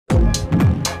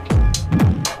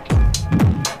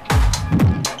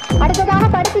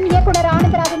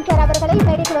Anandarajan sir அவர்களை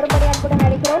மேடைக்கு வரும்படி அன்புடன்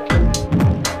அழைக்கிறோம்.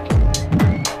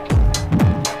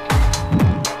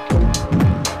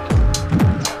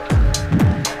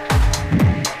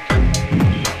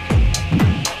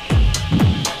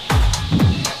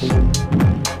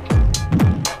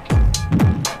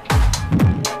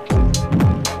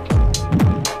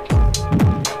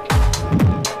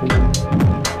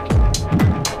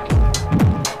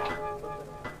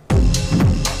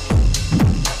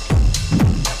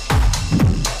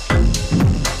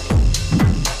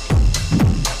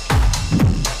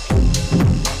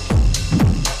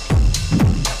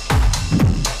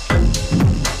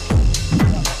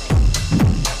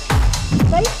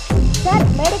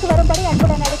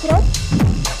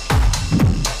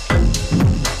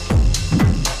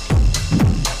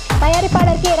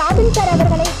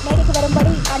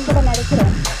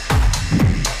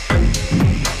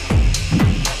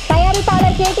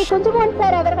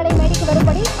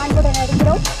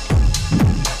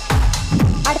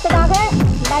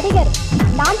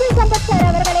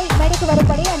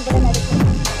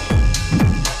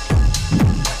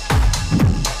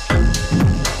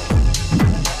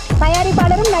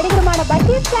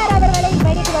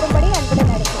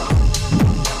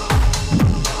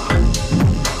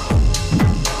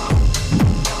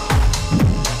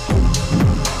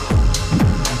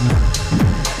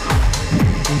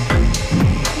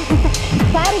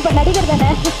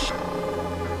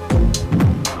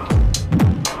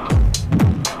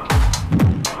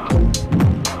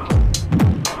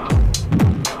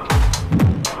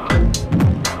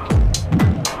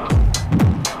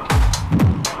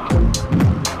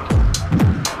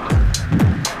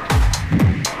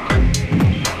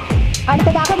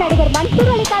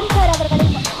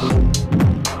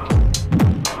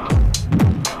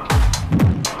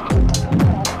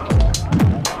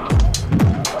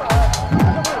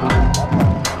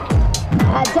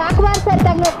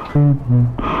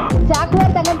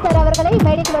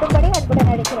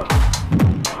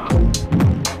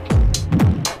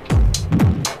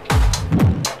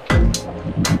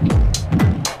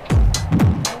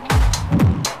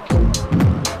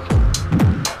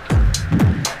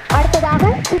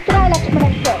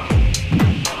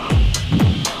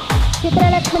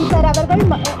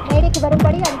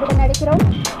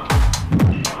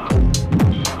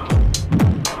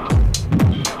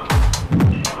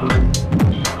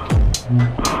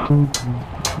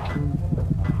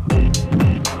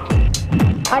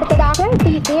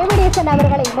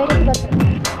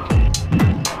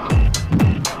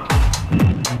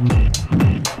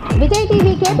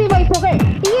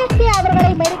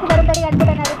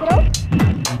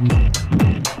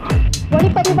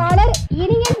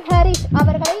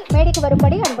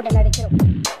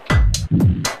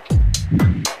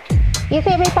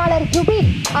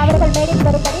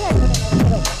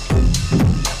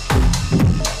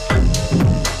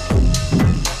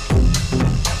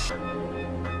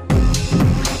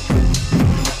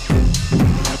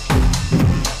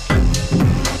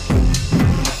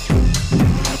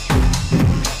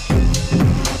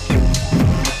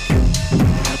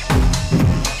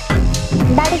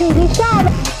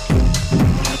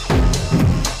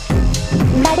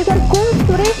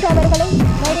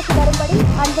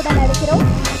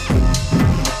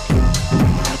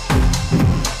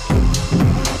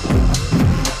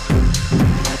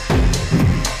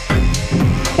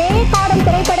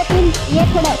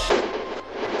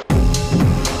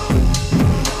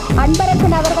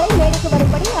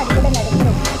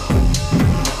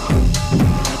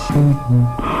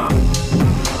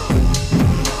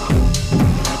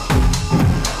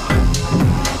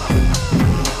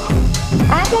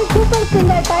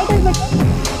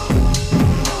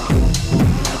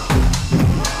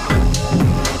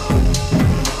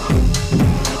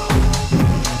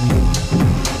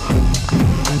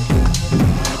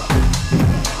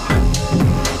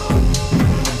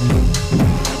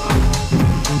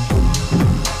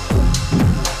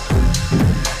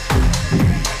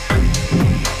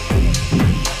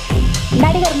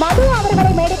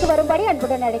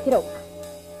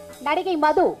 நடிகை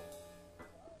மது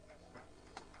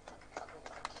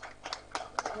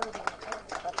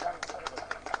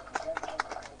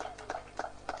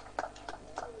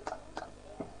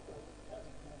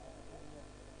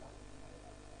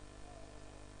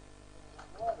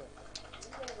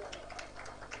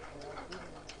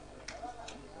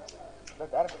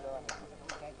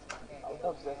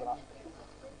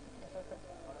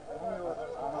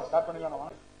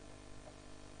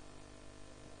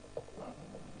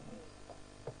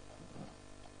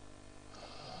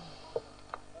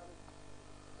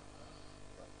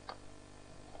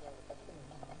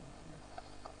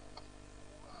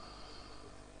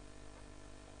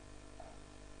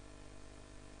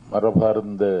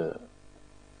மரபார்ந்த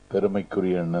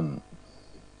பெருமைக்குரிய அண்ணன்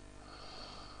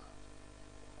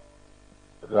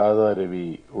ராதாரவி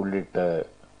உள்ளிட்ட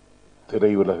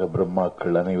திரையுலக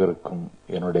பிரம்மாக்கள் அனைவருக்கும்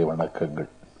என்னுடைய வணக்கங்கள்.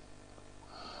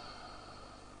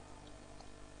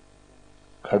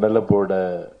 கடலபோட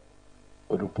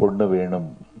ஒரு பொண்ணு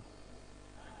வேணும்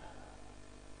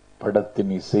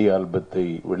படத்தின் இசை ஆல்பத்தை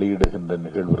வெளியிடுகின்ற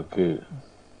நிகழ்விற்கு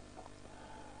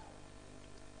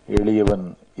எளியவன்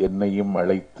என்னையும்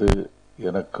அழைத்து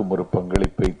எனக்கும் ஒரு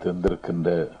பங்களிப்பை தந்திருக்கின்ற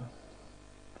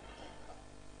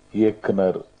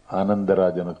இயக்குனர்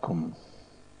ஆனந்தராஜனுக்கும்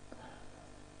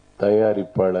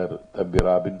தயாரிப்பாளர் தம்பி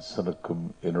ராபின்சனுக்கும்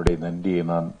என்னுடைய நன்றியை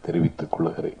நான் தெரிவித்துக்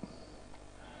கொள்கிறேன்.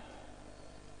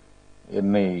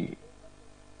 என்னை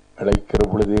அழைக்கிற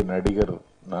பொழுதே நடிகர்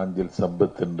நாஞ்சில்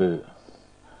சம்பத் என்று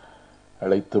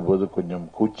அழைத்த போது கொஞ்சம்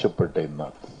கூச்சப்பட்டேன்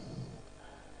நான்.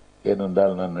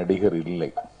 ஏனென்றால் நான் நடிகர்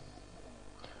இல்லை.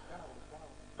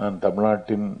 நான்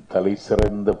தமிழ்நாட்டின் தலை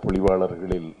சிறந்த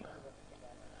பொழிவாளர்களில்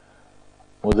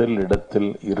முதல் இடத்தில்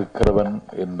இருக்கிறவன்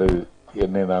என்று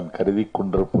என்னை நான் கருதி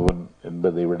கொண்டிருப்பவன்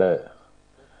என்பதை விட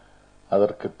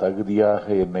அதற்கு தகுதியாக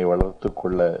என்னை வளர்த்துக்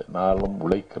கொள்ள நாளும்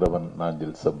உழைக்கிறவன்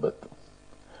நாஞ்சில் சம்பத்.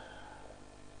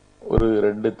 ஒரு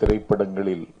 2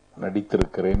 திரைப்படங்களில்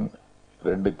நடித்திருக்கிறேன்,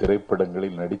 2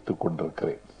 திரைப்படங்களில் நடித்துக்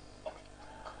கொண்டிருக்கிறேன்.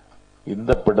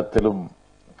 இந்த படத்திலும்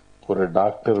ஒரு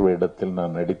டாக்டர் வேடத்தில்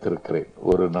நான் நடித்திருக்கிறேன்.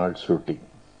 ஒரு நாள் ஷூட்டிங்.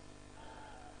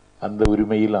 அந்த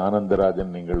உரிமையில்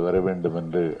ஆனந்தராஜன் நீங்கள் வர வேண்டும்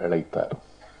என்று அழைத்தார்.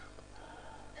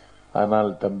 ஆனால்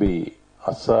தம்பி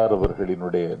அசார்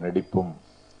அவர்களினுடைய நடிப்பும்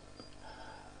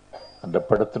அந்த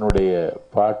படத்தினுடைய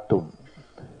பாட்டும்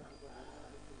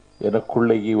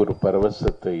எனக்குள்ளேயே ஒரு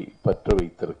பரவசத்தை பற்ற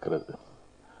வைத்திருக்கிறது.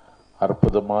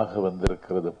 அற்புதமாக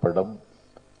வந்திருக்கிறது படம்.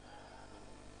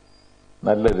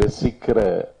 நல்ல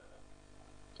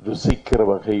ருசிக்கிற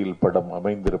வகையில் படம்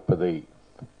அமைந்திருப்பதை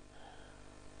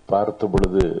பார்த்த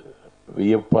பொழுது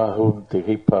வியப்பாகவும்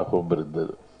திகைப்பாகவும்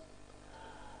இருந்தது.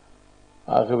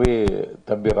 ஆகவே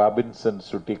தம்பி ராபின்சன்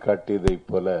சுட்டிக்காட்டியதைப்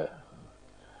போல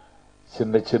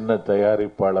சின்ன சின்ன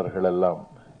தயாரிப்பாளர்கள் எல்லாம்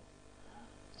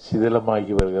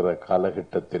சிதிலமாகி வருகிற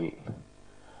காலகட்டத்தில்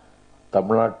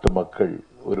தமிழ்நாட்டு மக்கள்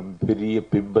ஒரு பெரிய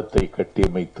பிம்பத்தை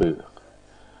கட்டியமைத்து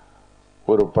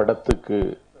ஒரு படத்துக்கு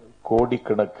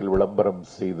கோடிக்கணக்கில் விளம்பரம்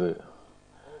செய்து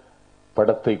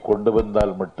படத்தை கொண்டு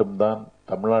வந்தால் மட்டும்தான்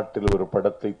தமிழ்நாட்டில் ஒரு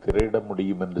படத்தை திரையிட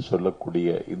முடியும் என்று சொல்லக்கூடிய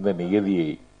இந்த நியதியை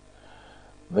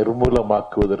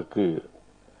நிர்மூலமாக்குவதற்கு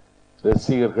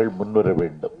ரசிகர்கள் முன்வர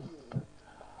வேண்டும்.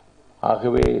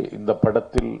 ஆகவே இந்த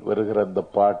படத்தில் வருகிற அந்த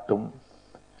பாட்டும்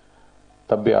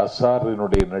தம்பி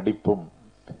அசாரினுடைய நடிப்பும்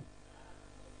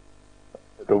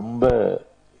ரொம்ப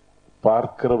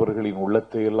பார்க்கிறவர்களின்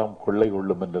உள்ளத்தை எல்லாம் கொள்ளை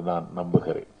கொள்ளும் என்று நான்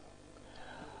நம்புகிறேன்.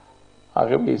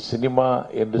 ஆகவே சினிமா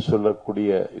என்று சொல்லக்கூடிய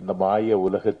இந்த மாய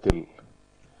உலகத்தில்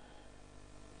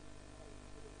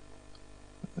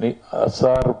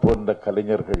அசார் போன்ற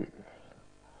கலைஞர்கள்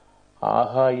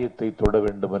ஆகாயத்தை தொட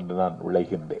வேண்டும் என்று நான்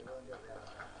விளைகின்றேன்.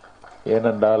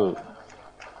 ஏனென்றால்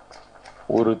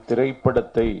ஒரு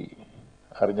திரைப்படத்தை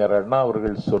அறிஞர் அண்ணா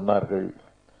அவர்கள் சொன்னார்கள்,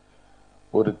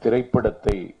 ஒரு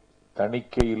திரைப்படத்தை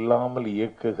தணிக்கை இல்லாமல்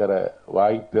இயக்குகிற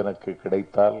வாய்ப்பு எனக்கு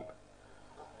கிடைத்தால்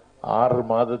 6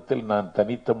 மாதத்தில் நான்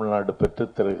தனித்தமிழ்நாடு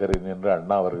பெற்றுத் தருகிறேன் என்று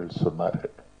அண்ணா அவர்கள்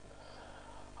சொன்னார்கள்.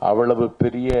 அவ்வளவு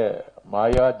பெரிய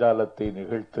மாயாஜாலத்தை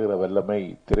நிகழ்த்துகிற வல்லமை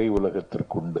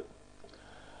திரையுலகத்திற்கு உண்டு.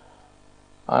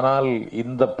 ஆனால்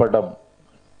இந்த படம்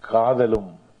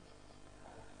காதலும்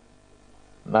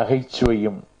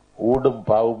நகைச்சுவையும் ஊடும்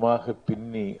பாவுமாக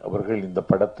பின்னி அவர்கள் இந்த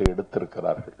படத்தை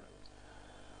எடுத்திருக்கிறார்கள்.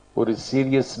 ஒரு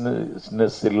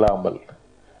சீரியஸ்னஸ் இல்லாமல்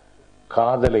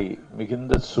காதலை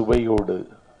மிகுந்த சுவையோடு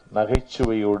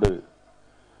நகைச்சுவையோடு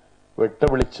வெட்ட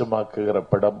வெளிச்சமாக்குகிற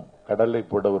படம் கடலை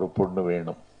போட ஒரு பொண்ணு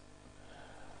வேணும்.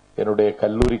 என்னுடைய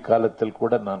கல்லூரி காலத்தில்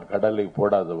கூட நான் கடலை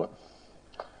போடாதவன்.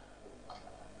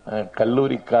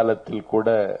 கல்லூரி காலத்தில் கூட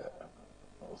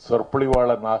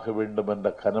சொற்பொழிவாளன் ஆக வேண்டும் என்ற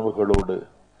கனவுகளோடு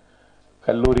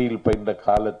கல்லூரியில் பயின்ற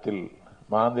காலத்தில்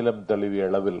மாநிலம் தழுவிய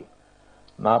அளவில்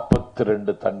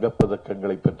 42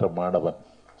 தங்கப்பதக்கங்களை பெற்ற மாணவன்.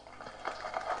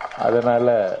 அதனால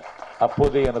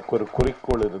அப்போதே எனக்கு ஒரு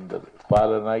குறிக்கோள் இருந்தது.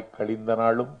 பாலனாய் கழிந்த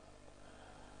நாளும்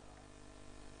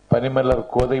பனிமலர்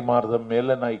கோதை மார்தம்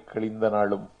மேலனாய் கழிந்த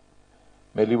நாளும்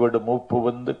மெலிவடு மூப்பு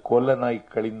வந்து கோலனாய்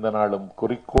கழிந்த நாளும்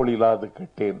குறிக்கோள் இல்லாது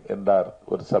கெட்டேன் என்றார்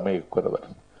ஒரு சமயக்குறவர்.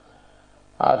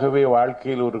 ஆகவே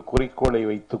வாழ்க்கையில் ஒரு குறிக்கோளை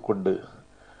வைத்துக் கொண்டு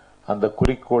அந்த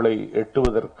குறிக்கோளை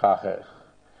எட்டுவதற்காக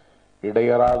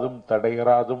இடையராதும்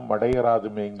தடையராதும்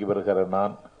மடையராதும் ஏங்கி வருகிற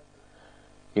நான்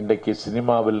இன்றைக்கு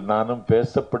சினிமாவில் நானும்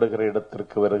பேசப்படுகிற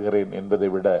இடத்திற்கு வருகிறேன் என்பதை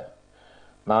விட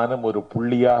நானும் ஒரு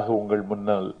புள்ளியாக உங்கள்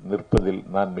முன்னால் நிற்பதில்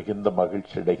நான் மிகுந்த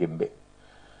மகிழ்ச்சி அடைகின்றேன்.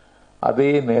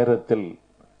 அதே நேரத்தில்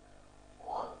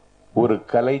ஒரு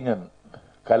கலைஞன்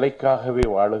கலைக்காகவே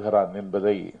வாழுகிறான்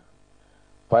என்பதை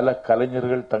பல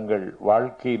கலைஞர்கள் தங்கள்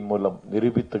வாழ்க்கையின் மூலம்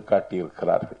நிரூபித்து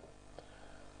காட்டியிருக்கிறார்கள்.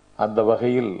 அந்த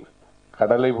வகையில்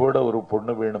கடலை போட ஒரு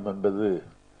பொண்ணு வேணும் என்பது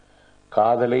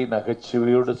காதலை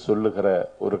நகைச்சுவையோடு சொல்லுகிற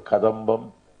ஒரு கதம்பம்,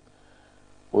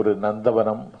 ஒரு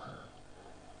நந்தவனம்,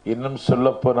 இன்னும்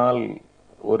சொல்லப்போனால்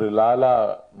ஒரு லாலா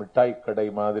மிட்டாய் கடை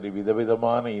மாதிரி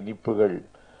விதவிதமான இனிப்புகள்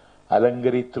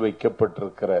அலங்கரித்து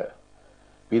வைக்கப்பட்டிருக்கிற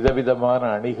விதவிதமான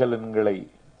அணிகலன்களை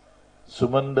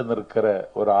சுமந்து நிற்கிற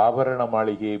ஒரு ஆபரண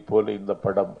மாளிகையை போல இந்த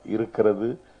படம் இருக்கிறது.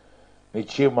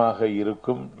 நிச்சயமாக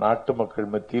இருக்கும். நாட்டு மக்கள்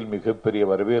மத்தியில் மிகப்பெரிய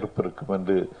வரவேற்பு இருக்கும்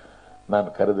என்று நான்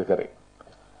கருதுகிறேன்.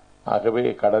 ஆகவே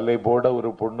கடலை போட ஒரு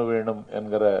பொண்ணு வேணும்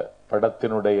என்கிற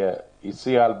படத்தினுடைய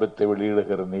இசை ஆல்பத்தை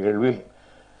வெளியிடுகிற நிகழ்வில்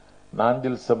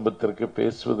நாஞ்சில் சம்பத்திற்கு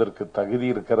பேசுவதற்கு தகுதி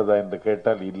இருக்கிறதா என்று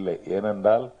கேட்டால் இல்லை.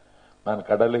 ஏனென்றால் நான்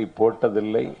கடலை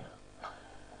போட்டதில்லை.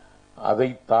 அதை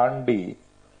தாண்டி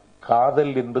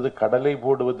காதல் என்பது கடலை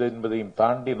போடுவது என்பதையும்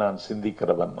தாண்டி நான்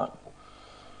சிந்திக்கிறவன். நான்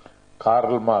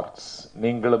கார்ல் மார்க்ஸ்,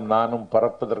 நீங்களும் நானும்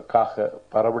பறப்பதற்காக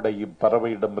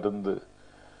பறவையிடமிருந்து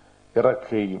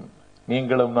இறக்கையும்,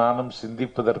 நீங்களும் நானும்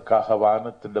சிந்திப்பதற்காக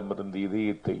வானத்திடமிருந்து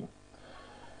இதயத்தையும்,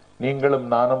 நீங்களும்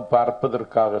நானும்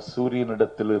பார்ப்பதற்காக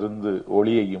சூரியனிடத்திலிருந்து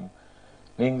ஒளியையும்,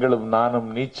 நீங்களும்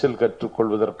நானும் நீச்சல்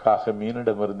கற்றுக்கொள்வதற்காக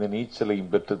மீனிடமிருந்து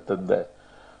நீச்சலையும் பெற்றுத் தந்த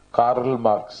கார்ல்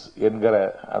மார்க்ஸ் என்கிற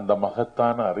அந்த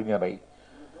மகத்தான அறிஞரை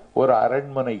ஒரு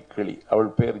அரண்மனை கிளி,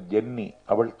 அவள் பேர் ஜென்னி,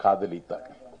 அவள் காதலித்தாள்.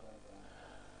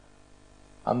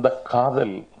 அந்த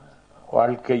காதல்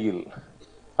வாழ்க்கையில்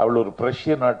அவள் ஒரு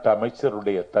பிரஷ்ய நாட்டு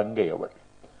அமைச்சருடைய தங்கை அவள்.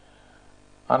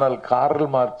 ஆனால் கார்ல்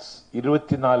மார்க்ஸ்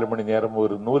 24 மணி நேரம்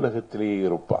ஒரு நூலகத்திலேயே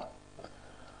இருப்பான்.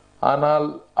 ஆனால்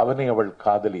அவனை அவள்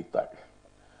காதலித்தாள்.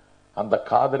 அந்த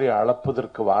காதலை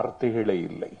அளப்பதற்கு வார்த்தைகளே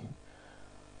இல்லை.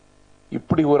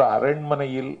 இப்படி ஒரு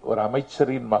அரண்மனையில் ஒரு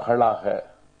அமைச்சரின் மகளாக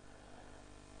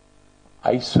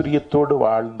ஐஸ்வர்யத்தோடு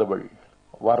வாழ்ந்தவள்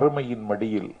வறுமையின்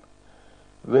மடியில்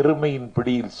வெறுமையின்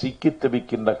பிடியில் சிக்கித்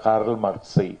தவிக்கின்ற கார்ல்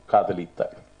மார்க்ஸை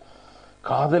காதலித்தாள்.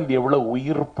 காதல் எவ்வளவு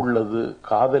உயிர்ப்புள்ளது,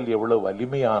 காதல் எவ்வளவு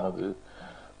வலிமையானது,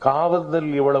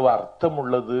 காதல் எவ்வளவு அர்த்தம்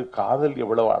உள்ளது, காதல்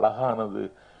எவ்வளவு அழகானது,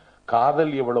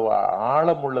 காதல் எவ்வளவு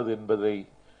ஆழம் உள்ளது என்பதை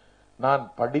நான்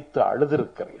படித்து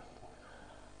அழுதிருக்கிறேன்.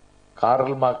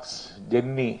 கார்ல் மார்க்ஸ்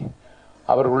ஜென்னி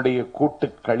அவர்களுடைய கூட்டு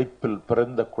கழிப்பில்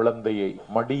பிறந்த குழந்தையை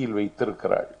மடியில்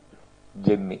வைத்திருக்கிறாள்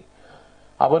ஜென்னி.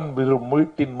 அவன்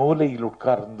வீட்டின் மூலையில்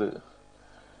உட்கார்ந்து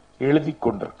எழுதி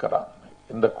கொண்டிருக்கிறான்.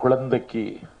 இந்த குழந்தைக்கு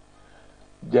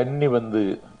ஜென்னி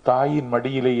தாயின்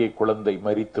மடியிலேயே குழந்தை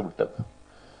மரித்து விட்டது.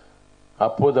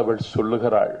 அப்போது அவள்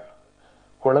சொல்லுகிறாள்,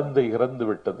 குழந்தை இறந்து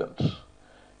விட்டது என்று.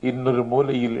 இன்னொரு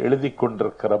மூலையில் எழுதி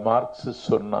கொண்டிருக்கிற மார்க்ஸ்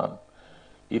சொன்னான்,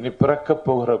 இனி பிறக்கப்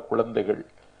போகிற குழந்தைகள்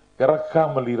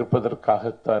இறக்காமல்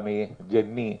இருப்பதற்காகத்தானே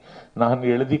ஜென்னி நான்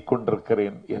எழுதி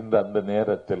கொண்டிருக்கிறேன் என்று அந்த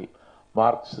நேரத்தில்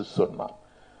மார்க்ஸ் சொன்னான்.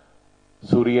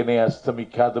 சூரியனை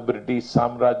அஸ்தமிக்காத பிரிட்டிஷ்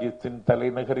சாம்ராஜ்யத்தின்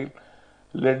தலைநகரில்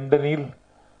லண்டனில்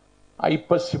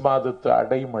ஐப்பசி மாதத்து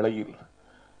அடைமழையில்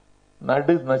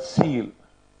நடு நசியில்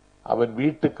அவன்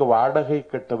வீட்டுக்கு வாடகை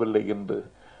கட்டவில்லை என்று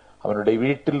அவனுடைய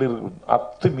வீட்டில்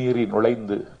அத்துமீறி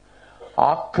நுழைந்து,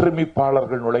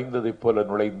 ஆக்கிரமிப்பாளர்கள் நுழைந்ததை போல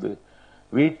நுழைந்து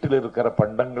வீட்டில் இருக்கிற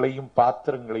பண்டங்களையும்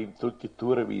பாத்திரங்களையும் தூக்கி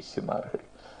தூர வீசினார்கள்.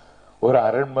 ஒரு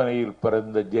அரண்மனையில்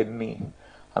பிறந்த ஜென்னி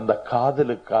அந்த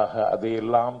காதலுக்காக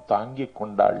அதையெல்லாம் தாங்கிக்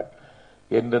கொண்டாள்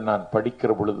என்று நான்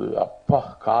படிக்கிற பொழுது, அப்பா,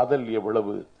 காதல்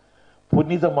எவ்வளவு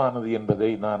புனிதமானது என்பதை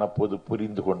நான் அப்போது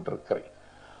புரிந்து கொண்டிருக்கிறேன்.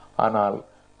 ஆனால்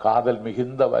காதல்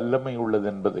மிகுந்த வல்லமை உள்ளது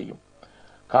என்பதையும்,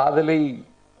 காதலை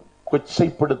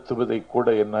கொச்சைப்படுத்துவதை கூட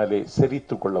என்னாலே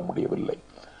செரித்துக் கொள்ள முடியவில்லை.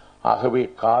 ஆகவே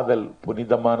காதல்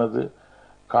புனிதமானது,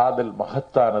 காதல்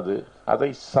மகத்தானது.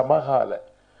 அதை சமகால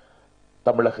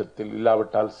தமிழகத்தில்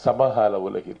இல்லாவிட்டால் சமகால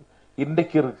உலகில்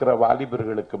இன்றைக்கு இருக்கிற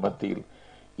வாலிபர்களுக்கு மத்தியில்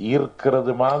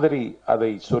ஈர்க்கிறது மாதிரி அதை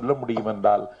சொல்ல முடியும்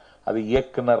என்றால் அது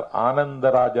இயக்குனர்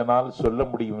ஆனந்தராஜனால் சொல்ல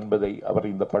முடியும் என்பதை அவர்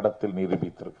இந்த படத்தில்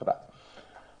நிரூபித்திருக்கிறார்.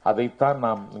 அதைத்தான்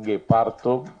நாம் இங்கே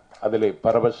பார்த்தோம், அதிலே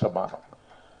பரவசமானோம்.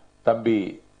 தம்பி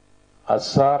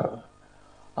அசார்,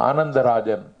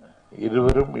 ஆனந்தராஜன்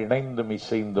இருவரும் இணைந்தும்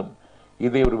இசைந்தும்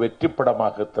இதை ஒரு வெற்றி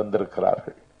படமாக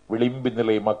தந்திருக்கிறார்கள். விளிம்பு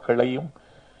நிலை மக்களையும்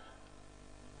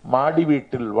மாடி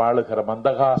வீட்டில் வாழுகிற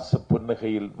மந்தகாச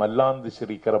புன்னகையில் மல்லாந்து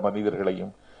சிரிக்கிற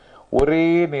மனிதர்களையும் ஒரே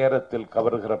நேரத்தில்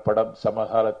கவர்கிற படம்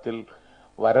சமகாலத்தில்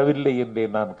வரவில்லை என்றே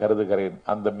நான் கருதுகிறேன்.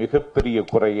 அந்த மிகப்பெரிய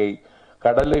குறையை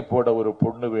கடலை போட ஒரு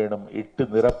பொண்ணு வேணும் இட்டு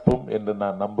நிரப்பும் என்று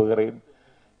நான் நம்புகிறேன்.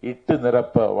 இட்டு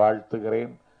நிரப்ப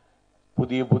வாழ்த்துகிறேன்.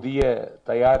 புதிய புதிய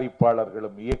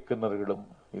தயாரிப்பாளர்களும் இயக்குநர்களும்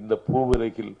இந்த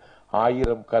பூவுலகில்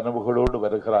 1000 கனவுகளோடு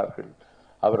வருகிறார்கள்.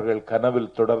 அவர்கள்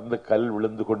கனவில் தொடர்ந்து கல்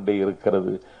விழுந்து கொண்டே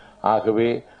இருக்கிறது. ஆகவே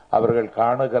அவர்கள்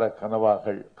காணுகிற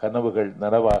கனவுகள்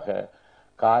நனவாக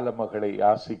காலமகளை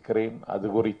யாசிக்கிறேன். அது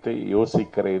குறித்து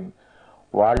யோசிக்கிறேன்.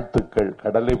 வாழ்த்துக்கள்.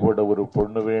 கடலை போட ஒரு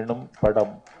பொண்ணு வேணும்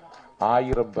படம்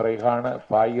 1000 பிறைகாண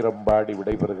 1000 பாடி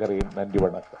விடைபெறுகிறேன். நன்றி,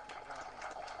 வணக்கம்.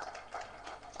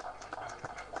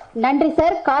 நன்றி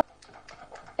சார்.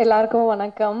 எல்லாருக்கும்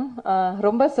வணக்கம்.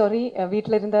 ரொம்ப சாரி,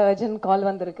 வீட்டில் இருந்த அர்ஜென்ட் கால்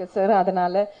வந்திருக்கு சார்,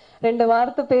 அதனால 2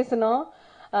 வார்த்தை பேசணும்.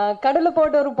 கடலை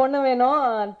போட்டு ஒரு பொண்ணு வேணும்.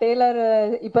 டெய்லர்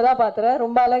இப்பதான் பாத்துறேன்,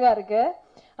 ரொம்ப அழகா இருக்கு.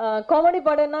 காமெடி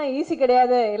படம்னா ஈஸி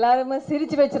கிடையாது, எல்லாருமே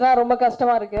சிரிச்சு வச்சுனா ரொம்ப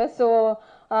கஷ்டமா இருக்கு. So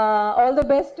all the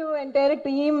best to entire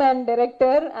team and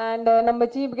director and நம்ம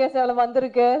சீஃப் கெஸ்ட் எவ்வளோ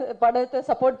வந்திருக்கு படத்தை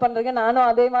சப்போர்ட் பண்றதுக்கு. நானும்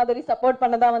அதே மாதிரி சப்போர்ட்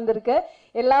பண்ண தான் வந்திருக்கு.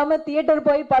 எல்லாமே தியேட்டர்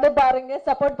போய் படம் பாருங்க,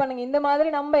 சப்போர்ட் பண்ணுங்க. இந்த மாதிரி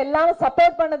நம்ம எல்லாரும்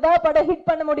சப்போர்ட் பண்ணதா படம் ஹிட்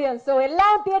பண்ண முடியும். ஸோ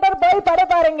எல்லாம் தியேட்டர் போய்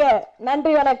படம் பாருங்க.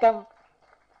 நன்றி, வணக்கம்.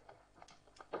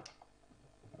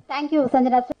 தேங்க்யூ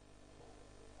சஞ்சனா.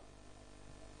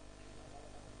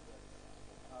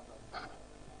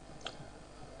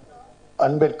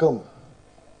 அன்பிற்கும்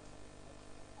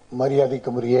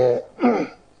மரியாதைக்கும் உரிய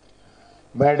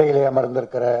மேடையிலே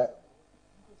அமர்ந்திருக்கிற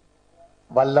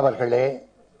வல்லவர்களே,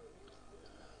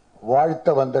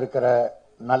 வாழ்த்த வந்திருக்கிற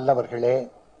நல்லவர்களே,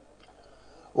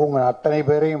 உங்கள் அத்தனை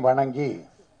பேரையும் வணங்கி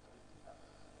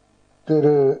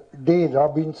திரு டி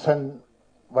ராபின்சன்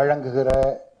வழங்குகிற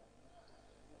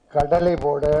கடலை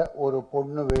போட ஒரு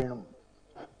பொண்ணு வேணும்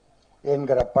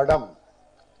என்கிற படம்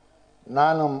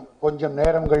நானும் கொஞ்சம்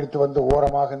நேரம் கழித்து வந்து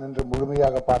ஓரமாக நின்று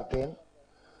முழுமையாக பார்த்தேன்.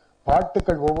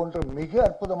 பாட்டுகள் ஒவ்வொன்றும் மிக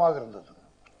அற்புதமாக இருந்தது,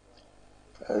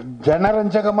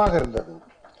 ஜனரஞ்சகமாக இருந்தது,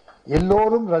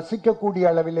 எல்லோரும் ரசிக்கக்கூடிய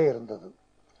அளவிலே இருந்தது.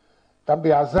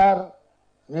 தம்பி அசார்,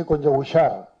 நீ கொஞ்சம்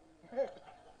உஷார்.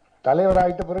 தலைவர்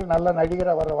ஆயிட்ட பிறகு நல்ல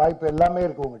நடிகரை வர வாய்ப்பு எல்லாமே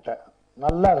இருக்கு உங்ககிட்ட.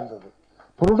 நல்லா இருந்தது.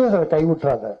 ப்ரொடியூசரை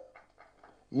கைவிட்டுறாத.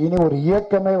 இனி ஒரு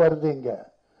இயக்கமே வருது. இங்க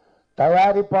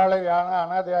தயாரிப்பாளர்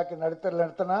அனாதையாக்கி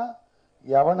நடத்தினா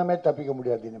எவனுமே தப்பிக்க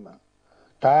முடியாது. இனிமே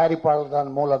தயாரிப்பாளர்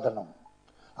தான் மூலதனம்.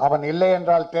 அவன் இல்லை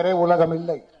என்றால் திரை உலகம்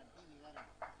இல்லை,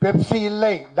 பெப்சி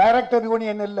இல்லை, டைரக்டர்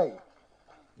யூனியன் இல்லை,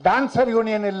 டான்சர்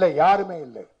யூனியன் இல்லை, யாருமே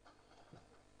இல்லை.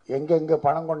 எங்க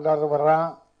பணம் கொண்டாட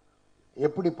வர்றான்,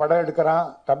 எப்படி படம்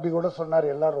எடுக்கிறான். தம்பி கூட சொன்னார்,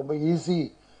 எல்லாம் ரொம்ப ஈஸி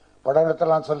படம்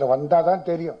எடுத்தலாம் சொல்ல. வந்தாதான்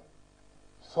தெரியும்.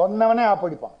 சொன்னவனே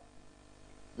ஆப்படிப்பான்.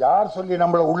 யார் சொல்லி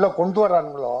நம்மளை உள்ள கொண்டு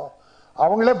வர்றானுங்களோ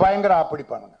அவங்களே பயங்கர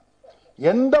ஆப்படிப்பானுங்க.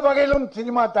 எந்த வகையிலும்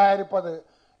சினிமா தயாரிப்பது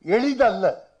எளிதல்ல.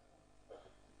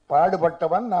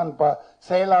 பாடுபட்டவன். நான்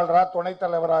செயலாளரா துணைத்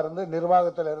தலைவரா இருந்து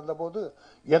நிர்வாகத்தில் இருந்த போது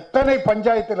எத்தனை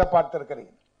பஞ்சாயத்தில்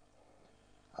பார்த்திருக்கிறேன்.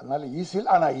 அதனால ஈஸி,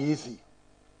 ஆனா ஈஸி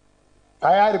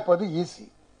தயாரிப்பது ஈஸி.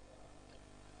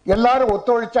 எல்லாரும்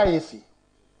ஒத்துழைச்சா ஈஸி.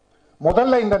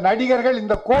 முதல்ல இந்த நடிகர்கள்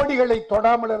இந்த கோடிகளை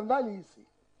தொடாமல் இருந்தால் ஈஸி.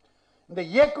 இந்த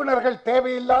இயக்குநர்கள்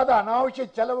தேவையில்லாத அனாவசிய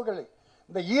செலவுகளை,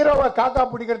 இந்த ஹீரோவை காக்கா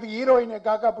பிடிக்கிறதுக்கு ஹீரோயினை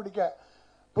காக்கா பிடிக்க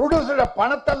ப்ரொடியூசரோட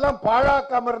பணத்தெல்லாம்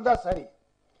பாழாக்காம இருந்தா சரி,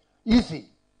 ஈஸி.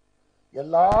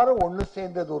 எல்லாரும் ஒண்ணு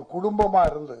சேர்ந்தது ஒரு குடும்பமா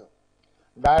இருந்து,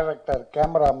 டைரக்டர்,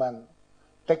 கேமராமேன்,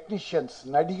 டெக்னீஷியன்ஸ்,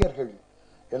 நடிகர்கள்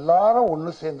எல்லாரும்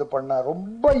ஒண்ணு சேர்ந்து பண்ண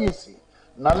ரொம்ப ஈஸி.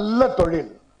 நல்ல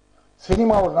தொழில்.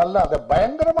 சினிமா ஒரு நல்ல, அதை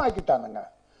பயங்கரமா ஆக்கிட்டானுங்க.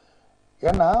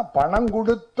 ஏன்னா பணம்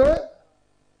கொடுத்து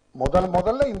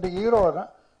முதல்ல இந்த ஹீரோ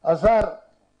சார்,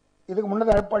 இதுக்கு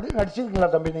முன்னாடி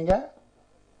நடிச்சிருக்கீங்களா தம்பி? நீங்க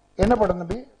என்ன படம்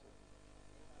தம்பி?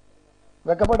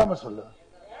 வெக்கப்படாம சொல்லு.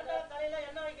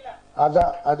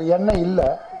 அதான், அது எண்ணெய் இல்ல.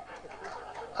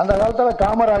 அந்த காலத்துல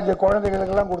காமராஜர்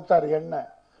குழந்தைகளுக்கு எல்லாம் கொடுத்தாரு எண்ணெய்,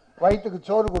 வயிற்றுக்கு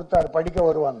சோறு கொடுத்தாரு படிக்க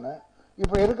வருவான்னு.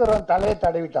 இப்ப இருக்கிறவன் தலையை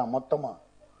தடவிட்டான் மொத்தமா.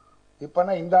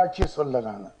 இப்ப இந்த ஆட்சியை சொல்ல,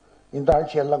 நான் இந்த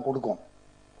ஆட்சி எல்லாம் கொடுக்கும்.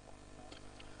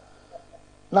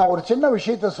 நான் ஒரு சின்ன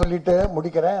விஷயத்த சொல்லிட்டு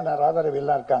முடிக்கிறேன். நான் ராதாரவி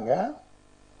எல்லாம் இருக்காங்க.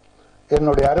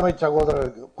 என்னுடைய அருமை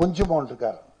சகோதரர் குஞ்சுமோன்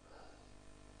இருக்கார்.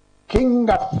 King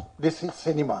of this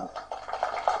cinema,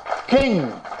 king.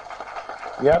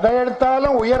 எதை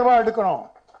எடுத்தாலும் உயர்வா எடுக்கணும்,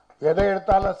 எதை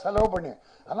எடுத்தாலும் செலவு பண்ணி.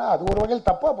 ஆனா அது ஒரு வகையில்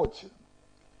தப்பா போச்சு.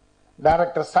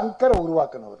 டைரக்டர் சங்கரை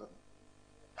உருவாக்குனவர்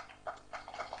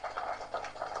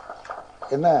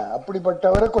என்ன,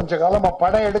 அப்படிப்பட்டவர் கொஞ்ச காலமா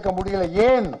படம் எடுக்க முடியல.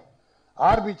 ஏன்?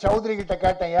 ஆர்பி சௌத்ரி கிட்ட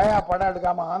கேட்டேன், ஏன் படம்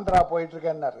எடுக்காம ஆந்திரா போயிட்டு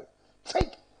இருக்கேன்னாரு.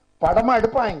 படமா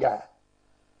எடுப்பாங்க,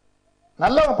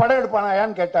 நல்லவன் படம் எடுப்பானா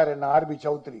ஏன்னு கேட்டாரு என்ன ஆர்பி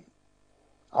சௌத்ரி.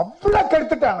 அவ்வளவு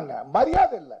கெடுத்துட்டானுங்க,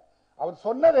 மரியாதை இல்லை. அவர்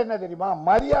சொன்னது என்ன தெரியுமா?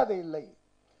 மரியாதை இல்லை.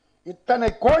 இத்தனை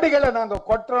கோடிகளை நாங்க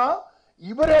கொட்டுறோம்,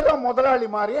 இவரேதோ முதலாளி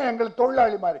மாதிரியும் எங்களை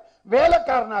தொழிலாளி மாதிரி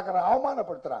வேலைக்காரனாக்கிற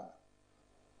அவமானப்படுத்துறாங்க.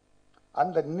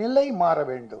 அந்த நிலை மாற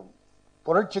வேண்டும்.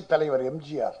 புரட்சி தலைவர்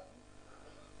எம்ஜிஆர்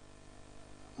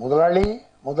முதலாளி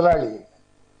முதலாளி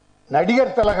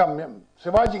நடிகர் திலகம்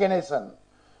சிவாஜி கணேசன்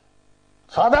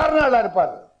சாதாரண ஆளா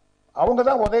இருப்பாரு, அவங்க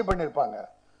தான் உதவி பண்ணிருப்பாங்க.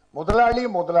 முதலாளி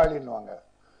முதலாளின்னுவாங்க.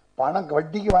 பணம்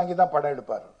வட்டிக்கு வாங்கி தான் படம்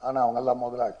எடுப்பாரு. ஆனா அவங்க எல்லாம்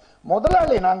முதலாளி.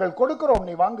 முதலாளி நாங்கள் கொடுக்கிறோம்,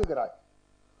 நீ வாங்குகிறாய்.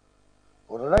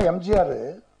 ஒரு இடம் எம்ஜிஆர்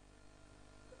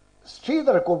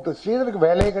ஸ்ரீதரை கூப்பிட்டு, ஸ்ரீதருக்கு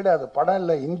வேலையே கிடையாது, படம்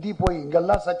இல்லை, ஹிந்தி போய்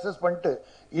இங்கெல்லாம் சக்சஸ் பண்ணிட்டு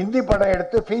ஹிந்தி படம்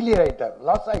எடுத்து ஃபெயிலியர் ஆயிட்டார்,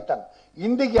 லாஸ் ஆயிட்டாங்க.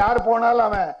 ஹிந்திக்கு யார் போனாலும்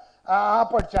அவன்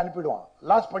ஆப்படிச்சு அனுப்பிடுவான்,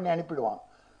 லாஸ் பண்ணி அனுப்பிடுவான்.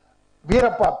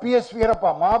 வீரப்பா, PS வீரப்பா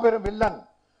மாபெரும் வில்லன்,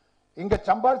 இங்க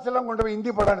சம்பாரிச்செல்லாம் கொண்டு போய்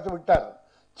ஹிந்தி படம் எடுத்து விட்டார்.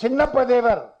 சின்னப்ப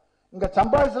தேவர் இங்க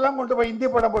சம்பாரிச்செல்லாம் கொண்டு போய் ஹிந்தி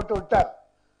படம் போட்டு விட்டார்.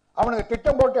 அவனுக்கு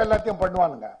திட்டம் போட்டு எல்லாத்தையும்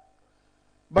பண்ணுவானுங்க.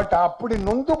 பட் அப்படி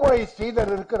நொந்து போய்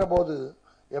ஸ்ரீதர் இருக்கிற போது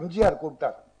எம்ஜிஆர்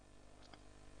கூப்பிட்டார்.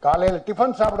 காலையில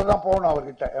டிஃபன் சாப்பிட தான் போகணும்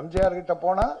அவர்கிட்ட. எம்ஜிஆர் கிட்ட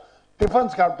போனா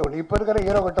டிஃபன் சாப்பிட்டு, இப்ப இருக்கிற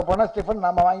ஹீரோ கிட்ட போனா டிஃபன்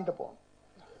நாம வாங்கிட்டு போகணும்,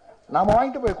 நாம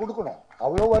வாங்கிட்டு போய் கொடுக்கணும்.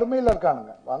 அவ்வளவு வறுமையில்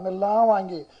இருக்கானுங்க. வாங்கெல்லாம்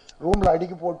வாங்கி ரூம்ல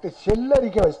அடுக்கி போட்டு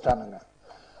செல்லரிக்க வச்சுட்டானுங்க.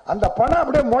 அந்த பணம்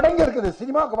அப்படியே முடங்கி இருக்குது,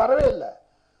 சினிமாவுக்கு வரவே இல்லை.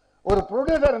 ஒரு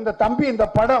ப்ரொடியூசர், இந்த தம்பி இந்த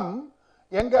படம்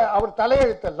எங்க அவர்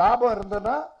தலையெழுத்து லாபம்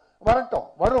இருந்ததுன்னா வரட்டும்,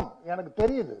 வரும், எனக்கு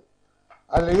தெரியுது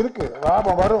அதுல இருக்கு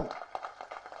லாபம் வரும்.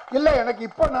 இல்ல எனக்கு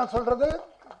இப்ப நான் சொல்றது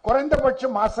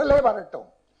குறைந்தபட்சம் அசலே வரட்டும்.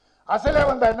 அசலே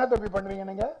வந்தா என்ன தம்பி பண்ணுவீங்க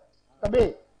நீங்க? தம்பி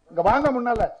இங்க வாங்க,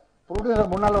 முன்னால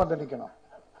ப்ரொடியூசர் முன்னால வந்து நிக்கணும்.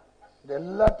 இது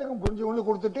எல்லாத்துக்கும் புரிஞ்சு புரிஞ்சு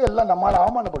கொடுத்துட்டு எல்லாம் நம்மளால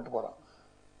அவமானப்பட்டு போறோம்.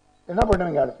 என்ன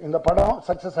பண்ணுவீங்க? இந்த படம்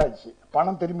சக்சஸ் ஆயிடுச்சு,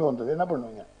 பணம் திரும்பி வந்தது, என்ன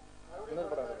பண்ணுவீங்க?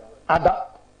 அதான்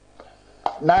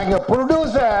நாங்க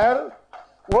ப்ரொடியூசர்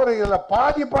ஒரு இதுல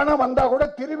பாதி பணம் வந்தா கூட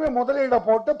திரும்பி முதலீட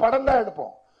போட்டு படம் தான்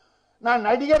எடுப்போம். நான்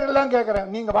நடிகர் எல்லாம்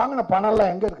கேட்கிறேன், நீங்க வாங்கின பணம்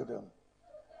எல்லாம் எங்க இருக்குது?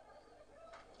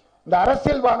 இந்த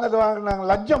அரசியல் வாங்கினாங்க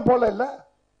லஞ்சம் போல இல்ல,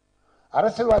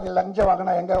 அரசியல்வாதி லஞ்சம்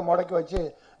வாங்கினா எங்க முடக்கி வச்சு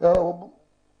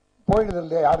போயிடுது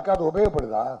இல்லையா? யாருக்காவது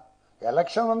உபயோகப்படுதா?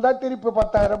 எலெக்ஷன் வந்தா திருப்பி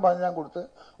 10,000 15,000 கொடுத்து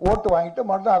ஓட்டு வாங்கிட்டு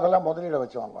மட்டும் அதெல்லாம் முதலீட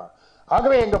வச்சு வாங்குவாங்க.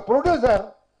 ஆகவே எங்க ப்ரொடியூசர்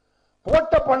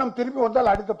போட்ட பணம் திரும்பி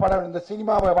வந்தால் அடுத்த படம் இந்த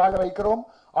சினிமாவை வாழ வைக்கிறோம்.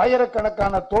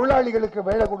 ஆயிரக்கணக்கான தொழிலாளிகளுக்கு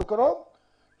வேலை கொடுக்கிறோம்,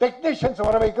 டெக்னீஷியன்ஸ்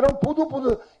வர வைக்கிறோம், புது புது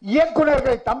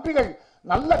இயக்குநர்களை, தம்பிகள்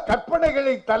நல்ல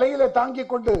கற்பனைகளை தலையில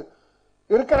தாங்கிக் கொண்டு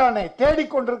இருக்கிறானே,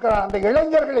 தேடிக்கொண்டிருக்கிறான், அந்த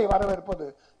இளைஞர்களை வரவேற்பது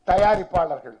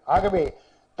தயாரிப்பாளர்கள். ஆகவே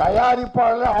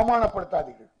தயாரிப்பாளரை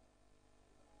அவமானப்படுத்தாதீர்கள்,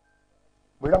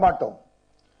 விடமாட்டோம்.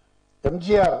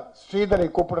 எம்ஜிஆர் ஸ்ரீதரை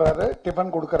கூப்பிடுறாரு,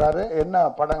 டிஃபன் கொடுக்கிறாரு. என்ன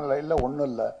படங்கள் இல்ல, ஒண்ணும்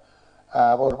இல்ல,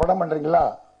 ஒரு படம் பண்றீங்களா?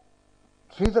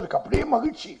 ஸ்ரீதருக்கு அப்படியே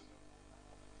மகிழ்ச்சி,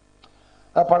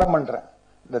 படம் பண்றேன்.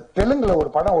 இந்த தெலுங்குல ஒரு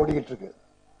படம் ஓடிக்கிட்டு இருக்கு,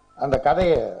 அந்த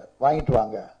கதையை வாங்கிட்டு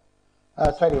வாங்க.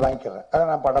 சரி வாங்கிக்கிறேன்,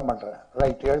 நான் படம் பண்றேன்.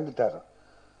 ரைட், எழுந்துட்டாரு.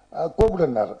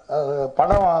 கூப்பிடுனாரு,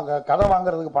 படம் வாங்க, கதை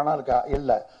வாங்குறதுக்கு பணம் இருக்கா?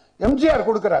 இல்ல. எம்ஜிஆர்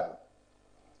கொடுக்கிறாரு,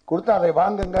 கொடுத்தா அதை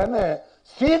வாங்குங்கன்னு.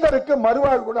 ஸ்ரீதருக்கு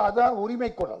மறுவாழ் கூட, அதான் உரிமை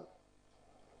குரல்.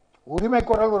 உரிமை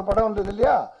குரல் ஒரு படம் வந்தது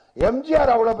இல்லையா?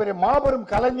 எம்ஜிஆர் அவ்வளவு பெரிய மாபெரும்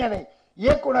கலைஞனை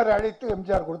இயக்குனர் அழைத்து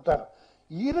எம்ஜிஆர் கொடுத்தார்.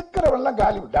 இருக்கிறவெல்லாம்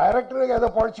காலி. டைரக்டருக்கு ஏதோ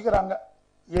பழச்சிக்கிறாங்க,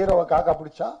 ஹீரோவை காக்கா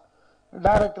பிடிச்சா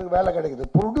டைரக்டருக்கு வேலை கிடைக்குது.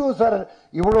 ப்ரொடியூசர்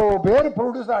இவ்வளவு பேர்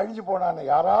ப்ரொடியூசர் அழிஞ்சு போனான்னு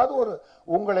யாராவது ஒரு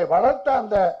உங்களை வளர்த்த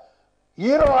அந்த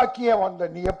ஹீரோ ஆக்கிய வந்த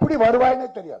நீ எப்படி வருவாய்னே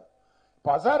தெரியாது.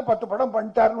 பசார் 10 படம்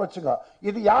பண்ணிட்டாருன்னு வச்சுங்க.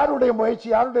 இது யாருடைய முயற்சி,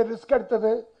 யாருடைய ரிஸ்க்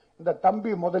எடுத்தது? இந்த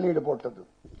தம்பி முதலீடு போட்டது.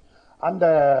 அந்த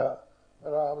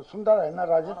சுந்தர என்ன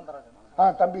ராஜன்,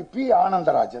 தம்பி பி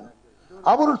ஆனந்தராஜன்,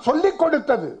 அவரு சொல்லிக்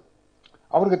கொடுத்தது.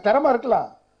 அவருக்கு திறமை இருக்கலாம்,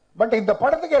 பட் இந்த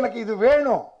படத்துக்கு எனக்கு இது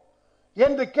வேணும்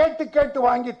என்று கேட்டு கேட்டு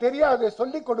வாங்கி தெரியாத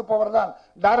சொல்லிக் கொடுப்பவர் தான்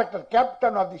director,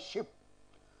 captain of the ship.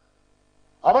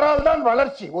 அவரால் தான்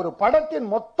வளர்ச்சி. ஒரு படத்தின்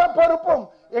மொத்த பொறுப்பும்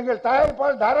எங்கள்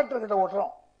தயாரிப்பாளர் டைரக்டர் கிட்ட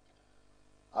ஓட்டுறோம்.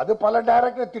 அது பல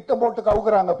டைரக்டர் திட்டம் போட்டு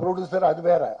கவுக்குறாங்க, ப்ரொடியூசர் அது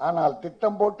வேற. ஆனால்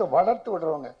திட்டம் போட்டு வளர்த்து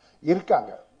விடுறவங்க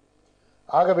இருக்காங்க.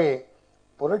 ஆகவே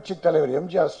புரட்சி தலைவர்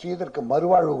எம்ஜிஆர் ஸ்ரீதருக்கு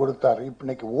மறுவாழ்வு கொடுத்தார்.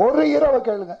 இன்னைக்கு ஒரு ஹீரோவை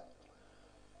கேளுங்க,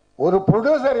 ஒரு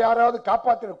ப்ரொடியூசர் யாராவது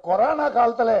காப்பாத்திரு. கொரோனா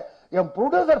காலத்துல என்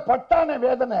ப்ரொடியூசர் பட்டான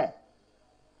வேதனை.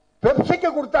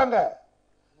 பெப்சிக்கு கொடுத்தாங்க,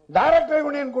 டைரக்டர்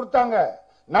யூனியன் கொடுத்தாங்க,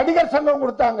 நடிகர் சங்கம்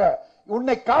கொடுத்தாங்க.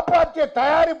 உன்னை காப்பாற்றிய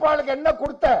தயாரிப்பாளருக்கு என்ன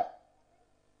கொடுத்த?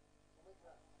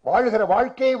 வாழ்கிற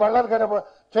வாழ்க்கை, வளர்கிற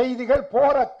செய்திகள்,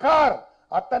 போற கார்,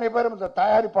 அத்தனை பேரும் இந்த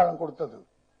தயாரிப்பாளன் கொடுத்தது.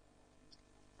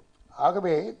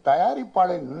 ஆகவே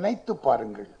தயாரிப்பாளரை நினைத்து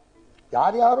பாருங்கள்.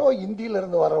 யார் யாரோ இந்தியில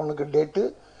இருந்து வரவனுக்கு டேட்டு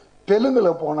தெலுங்குல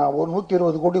போனா ஒரு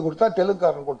 120 கோடி கொடுத்தா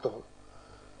தெலுங்குக்காரன் கொடுத்தது.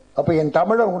 அப்ப என்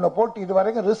தமிழர் உன்னை போட்டு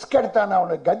இதுவரைக்கும் ரிஸ்க் எடுத்தான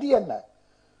அவனுக்கு கதி என்ன?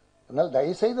 அதனால்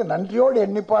தயவுசெய்து நன்றியோடு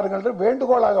எண்ணிப்பாருங்கள் என்று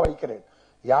வேண்டுகோளாக வைக்கிறேன்.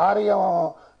 யாரையும்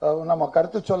நம்ம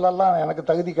கருத்து சொல்லலாம் எனக்கு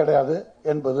தகுதி கிடையாது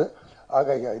என்பது.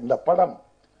 ஆக இந்த படம்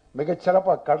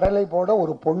மிகச்சிறப்பா கடலை போட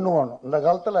ஒரு பொண்ணு வேணும். இந்த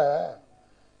காலத்துல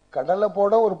கடலை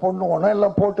போட ஒரு பொண்ணு வேணும்,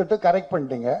 எல்லாம் போட்டுட்டு கரெக்ட்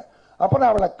பண்ணிட்டீங்க. அப்புறம்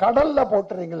அவளை கடல்ல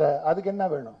போட்டுறீங்களே, அதுக்கு என்ன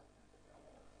வேணும்?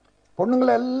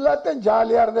 பொண்ணுங்களை எல்லாத்தையும்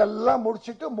ஜாலியா இருந்து எல்லாம்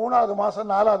முடிச்சுட்டு 3வது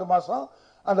மாசம் 4வது மாசம்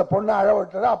அந்த பொண்ணை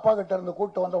அழவிட்டுறது, அப்பா கிட்ட இருந்து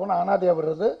கூட்டு வந்த பொண்ணு அனாதையா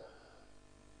விடுறது,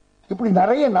 இப்படி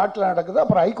நிறைய நாட்டில் நடக்குது.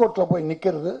 அப்புறம் ஹைகோர்ட்ல போய்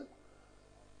நிக்கிறது.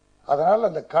 அதனால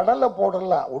அந்த கடலை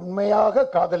போடலாம். உண்மையாக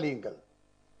காதலியுங்கள்,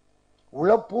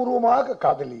 உளப்பூர்வமாக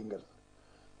காதலியுங்கள்,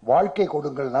 வாழ்க்கை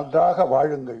கொடுங்கள், நன்றாக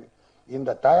வாழுங்கள்,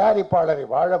 இந்த தயாரிப்பாளரை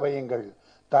வாழ வையுங்கள்.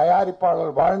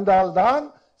 தயாரிப்பாளர் வாழ்ந்தால்தான்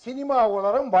சினிமா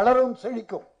உலகம் வளரும்,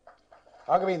 செழிக்கும்.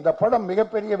 ஆகவே இந்த படம்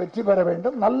மிகப்பெரிய வெற்றி பெற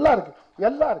வேண்டும். நல்லா இருக்கு,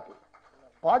 எல்லாம் இருக்கு.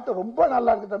 பாட்டு ரொம்ப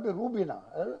நல்லா இருக்கு தம்பி. ரூபினா,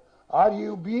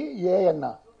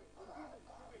 RUBANA,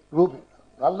 ரூபி,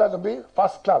 நல்லா தம்பி,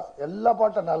 ஃபர்ஸ்ட் கிளாஸ். எல்லா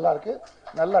பாட்டும் நல்லா இருக்கு,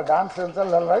 நல்லா டான்ஸ்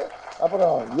நல்லா.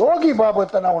 அப்புறம் யோகி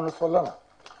பாபுத்தை நான் ஒன்று சொல்லணும்,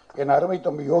 என் அருமை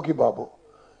தம்பி யோகி பாபு.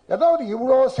 ஏதாவது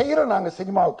இவ்வளோ செய்யறோம் நாங்கள்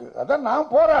சினிமாவுக்கு, அதான்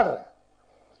நான்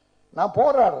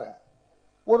போராடுறேன்.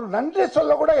 ஒரு நன்றி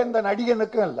சொல்ல கூட எந்த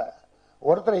நடிகனுக்கும் இல்லை.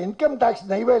 ஒருத்தர் இன்கம் டாக்ஸ்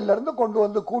நெய்வேலில இருந்து கொண்டு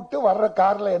வந்து கூட்டு வர்ற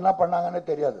கார்ல என்ன பண்ணாங்கன்னு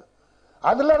தெரியாது.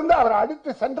 அதுல இருந்து அவர் அடுத்து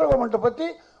சென்ட்ரல் கவர்மெண்ட் பத்தி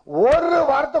ஒரு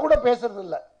வார்த்தை கூட பேசுறது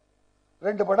இல்ல.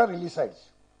 2 படம் ரிலீஸ் ஆயிடுச்சு,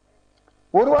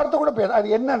 ஒரு வார்த்தை கூட பேச. அது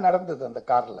என்ன நடந்தது அந்த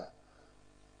கார்ல?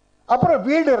 அப்புறம்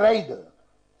வீடு ரைடு,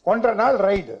 1.5 நாள்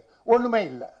ரைடு, ஒண்ணுமே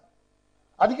இல்லை.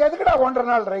 அதுக்கு எதுக்குடா 1.5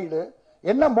 நாள் ரைடு?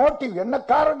 என்ன மோட்டிவ், என்ன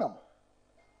காரணம்?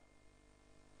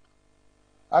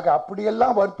 ஆக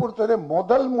அப்படியெல்லாம் வற்புறுத்தது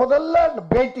முதல்ல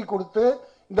பேட்டி கொடுத்து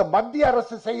இந்த மத்திய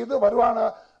அரசு செய்து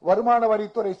வருமான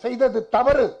வரித்துறை செய்தது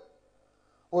தவறு.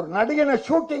 ஒரு நடிகனை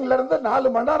ஷூட்டிங்ல இருந்து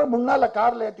 4 மணி நேரம் முன்னால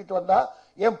கார்ல ஏத்திட்டு வந்தா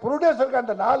என் ப்ரொடியூசருக்கு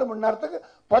அந்த 4 மணி நேரத்துக்கு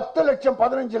 10 லட்சம்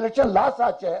 15 லட்சம் லாஸ்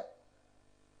ஆச்சு.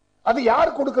 அது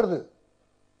யார் கொடுக்கிறது?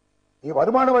 நீ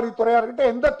வருமான வரித்துறையா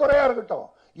இருக்கட்டும், எந்த துறையா இருக்கட்டும்,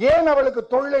 ஏன் அவளுக்கு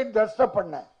தொழிலை டிஸ்டர்ப்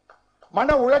பண்ண,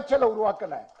 மன உளைச்சலை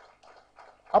உருவாக்கின?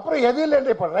 அப்புறம் எது இல்லை,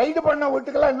 இப்ப ரைடு பண்ண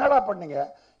வீட்டுக்கெல்லாம் என்னடா பண்ணீங்க?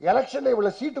 எலெக்ஷன்ல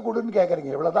இவ்வளவு சீட்டு கொடுன்னு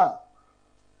கேட்கறீங்க, இவ்வளவுதான்.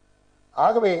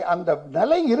 ஆகவே அந்த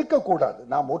நிலை இருக்கக்கூடாது.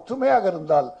 நாம் ஒற்றுமையாக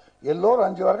இருந்தால் எல்லோரும்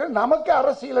அஞ்சுவார்கள். நமக்கு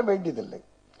அரசியலும் வேண்டியதில்லை,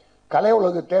 கலை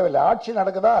உலகு தேவையில்லை. ஆட்சி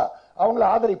நடக்குதா, அவங்கள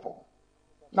ஆதரிப்போம்.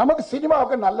 நமக்கு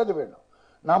சினிமாவுக்கு நல்லது வேணும்.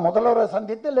 நான் முதல்வரை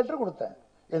சந்தித்து லெட்டர் கொடுத்தேன்,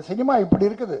 என் சினிமா இப்படி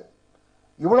இருக்குது,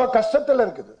 இவ்வளவு கஷ்டத்தில்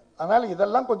இருக்குது, அதனால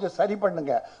இதெல்லாம் கொஞ்சம் சரி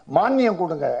பண்ணுங்க, மானியம்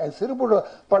கொடுங்க, என் சிறுபுடு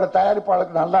பட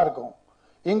தயாரிப்பாளருக்கு நல்லா இருக்கும்.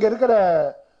 இங்க இருக்கிற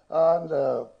அந்த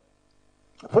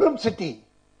பிலிம் சிட்டி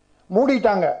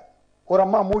மூடிட்டாங்க, ஒரு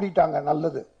அம்மா மூடிட்டாங்க,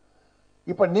 நல்லது.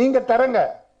 இப்ப நீங்க தரங்க,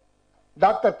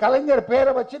 டாக்டர் கலைஞர்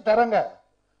பேரை வச்சு தரங்க.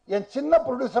 என் சின்ன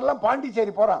ப்ரொடியூசர்லாம்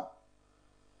பாண்டிச்சேரி போறான்,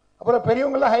 அப்புறம்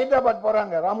பெரியவங்க எல்லாம் ஹைதராபாத்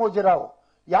போறாங்க, ராமோஜி ராவ்.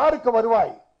 யாருக்கு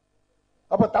வருவாய்?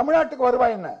 அப்ப தமிழ்நாட்டுக்கு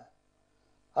வருவாய் என்ன?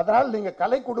 அதனால் நீங்க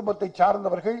கலை குடும்பத்தை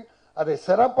சார்ந்தவர்கள் அதை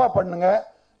சிறப்பா பண்ணுங்க,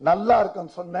 நல்லா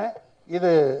இருக்குன்னு சொன்னேன்.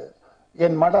 இது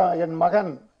என் மகன்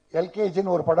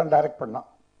எல்கேஜின்னு ஒரு படம் டைரக்ட் பண்ணான்,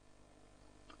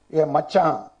 என்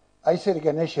மச்சான் ஐஸ்வரி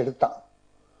கணேஷ் எடுத்தான்.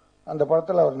 அந்த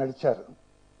படத்தில் அவர் நடிச்சார்,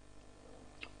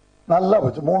 நல்லா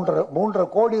வச்சு. 3.5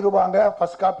 கோடி ரூபாங்க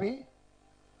ஃபர்ஸ்ட் காப்பி.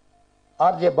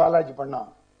 RJ பாலாஜி பண்ணான்,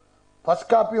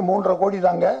 ஃபர்ஸ்ட் காப்பி 3.5 கோடி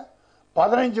தாங்க.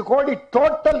 15 கோடி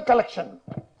டோட்டல் கலெக்ஷன்,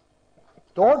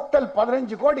 டோட்டல்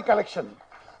 15 கோடி கலெக்ஷன்.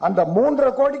 அந்த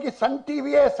 3.5 கோடிக்கு சன்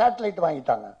டிவியே சேட்டலைட்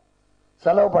வாங்கிட்டாங்க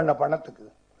செலவு பண்ண பணத்துக்கு.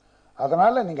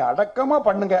 அதனால நீங்க அடக்கமா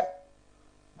பண்ணுங்க,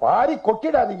 வாரி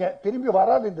கொட்டிடாதீங்க, திரும்பி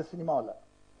வராது இந்த சினிமாவில்.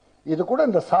 இது கூட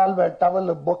இந்த சால்வை டவல்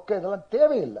பொக்கை இதெல்லாம்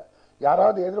தேவையில்லை.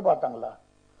 யாராவது எதிர்பார்த்தாங்களா?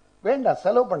 வேண்டாம்,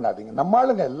 செலவு பண்ணாதீங்க. நம்ம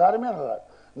ஆளுங்க எல்லாருமே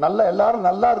நல்லா, எல்லாரும்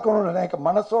நல்லா இருக்கணும்னு நினைக்க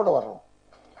மனசோடு வர்றோம்.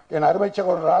 என் அருமை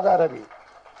சகோதரர் ராதா ரவி,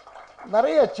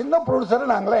 நிறைய சின்ன ப்ரொடியூசரை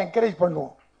நாங்களாம் என்கரேஜ்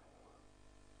பண்ணுவோம்.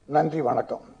 நன்றி,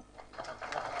 வணக்கம்.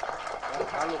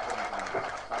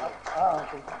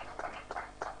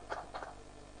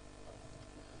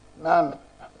 நான்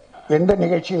எந்த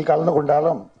நிகழ்ச்சியில் கலந்து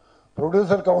கொண்டாலும்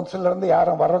ப்ரொடியூசர் கவுன்சில் இருந்து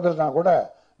யாரும் வர்றதுன்னா கூட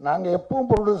நாங்க எப்பவும்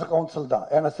ப்ரொடியூசர் கவுன்சில் தான்.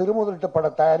 ஏன்னா சிறுமுதலீட்டு பட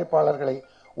தயாரிப்பாளர்களை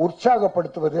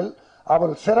உற்சாகப்படுத்துவதில்,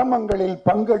 அவர் சிரமங்களில்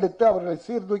பங்கெடுத்து அவர்களை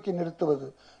சீர்தூக்கி நிறுத்துவது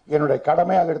என்னுடைய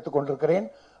கடமையாக எடுத்துக் கொண்டிருக்கிறேன்.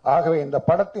 ஆகவே இந்த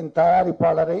படத்தின்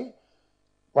தயாரிப்பாளரை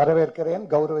வரவேற்கிறேன்,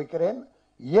 கௌரவிக்கிறேன்.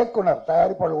 இயக்குனர்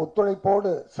தயாரிப்பாளர்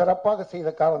ஒத்துழைப்போடு சிறப்பாக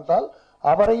செய்த காரணத்தால்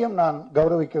அவரையும் நான்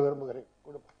கௌரவிக்க விரும்புகிறேன்.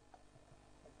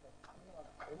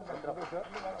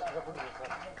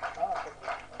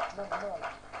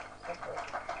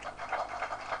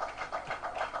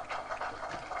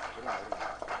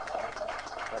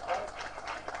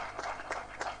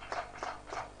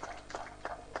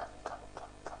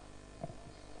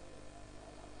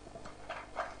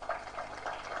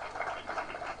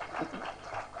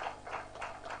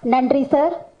 நன்றி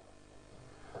சார்.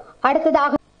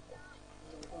 அடுத்ததாக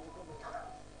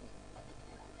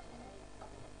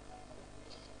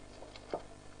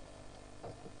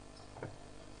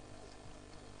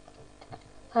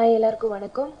ஹாய், எல்லாருக்கும்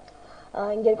வணக்கம்.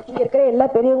 இங்க இருக்கிற எல்லா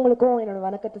பெரியவங்களுக்கும் என்னோட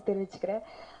வணக்கத்தை தெரிவிச்சுக்கிறேன்.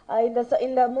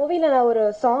 இந்த மூவில நான் ஒரு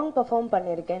சாங் பெர்ஃபார்ம்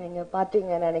பண்ணியிருக்கேன். நீங்க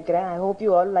பாத்தீங்கன்னு நினைக்கிறேன். I hope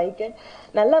you all like it.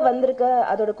 நல்லா வந்திருக்கு.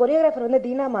 அதோட கொரியோகிராஃபர் வந்து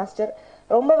தீனா மாஸ்டர்.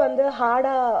 ரொம்ப வந்து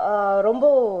ஹார்டா ரொம்ப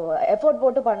எஃபோர்ட்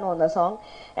போட்டு பண்ணோம் அந்த song.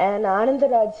 And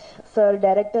Anandaraj sir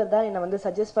director தான் என்னை வந்து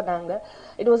சஜஸ்ட் பண்ணாங்க.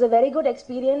 It was a very good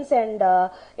experience. And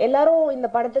எல்லாரும் இந்த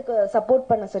படத்துக்கு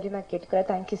சப்போர்ட் பண்ண சொல்லி நான் கேட்டுக்கிறேன்.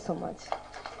 Thank you so much.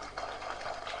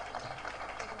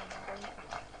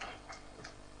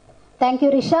 Thank you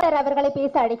Risha. அவர்களை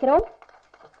பேச அழைக்கிறோம்.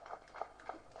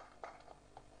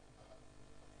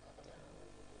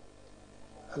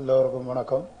 எல்லோருக்கும்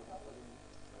வணக்கம்.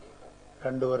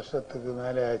 2 வருஷத்துக்கு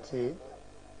மேலே ஆச்சு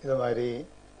இது மாதிரி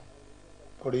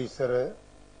ப்ரொடியூசர்,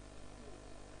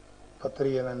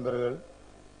 பத்திரிகை நண்பர்கள்,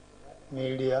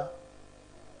 மீடியா,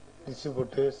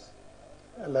 டிஸ்ட்ரிபியூட்டர்ஸ்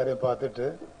எல்லாரையும் பார்த்துட்டு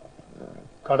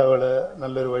கடவுளை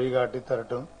நல்லொரு வழிகாட்டி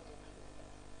தரட்டும்.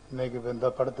 இன்னைக்கு இந்த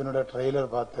படத்தினுடைய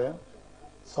ட்ரெய்லர் பார்த்தேன்,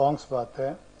 சாங்ஸ்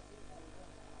பார்த்தேன்.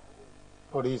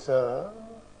 ப்ரொடியூசர்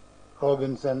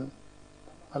ரோபின்சன்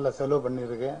நல்லா செலவு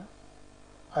பண்ணியிருக்கேன்.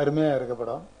 அருமையாக இருக்க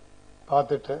படம்.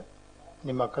 பார்த்துட்டு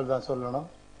நீ மக்கள் தான் சொல்லணும்.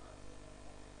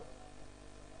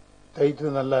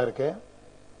 டைட்டில் நல்லா இருக்கேன்.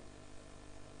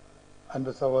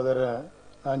 அன்பு சகோதரர்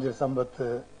நாஞ்சில் சம்பத்து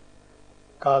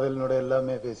காதலினுடைய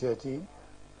எல்லாமே பேசியாச்சு.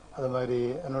 அது மாதிரி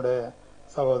என்னுடைய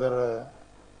சகோதரர்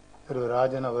திரு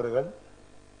ராஜன் அவர்கள்,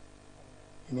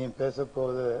 இனியும்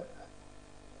பேசப்போவது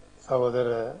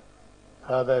சகோதரர்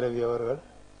ராதாரவி அவர்கள்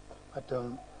மற்றும்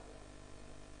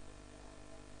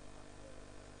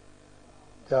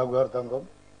ஜாகுவார் தங்கம்,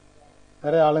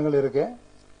 நிறைய ஆளுங்கள் இருக்கேன்.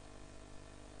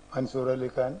 மன்சூர்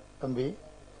அலிகான் தம்பி,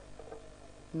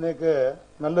 இன்னைக்கு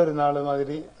நல்லொரு நாள்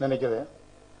மாதிரி நினைக்கிறேன்.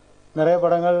 நிறைய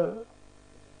படங்கள்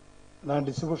நான்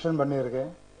டிஸ்ட்ரிபியூஷன்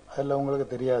பண்ணியிருக்கேன். அதில் உங்களுக்கு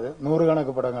தெரியாது, 100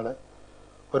 கணக்கு படங்கள்.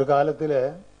 ஒரு காலத்தில்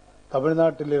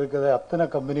தமிழ்நாட்டில் இருக்கிற அத்தனை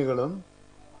கம்பெனிகளும்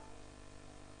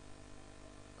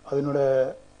அதனுடைய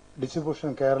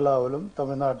டிஸ்ட்ரிபியூஷன் கேரளாவிலும்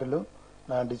தமிழ்நாட்டிலும்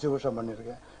நான் டிஸ்ட்ரிபியூஷன்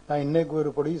பண்ணியிருக்கேன். நான் இன்னைக்கு ஒரு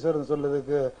ப்ரொடியூசர்னு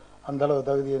சொல்றதுக்கு அந்த அளவு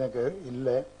தகுதி எனக்கு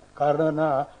இல்லை. காரணம்னா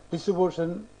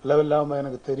டிஸ்ட்ரிபியூஷன் லெவல் இல்லாமல்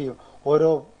எனக்கு தெரியும்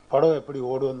ஓரோ படம் எப்படி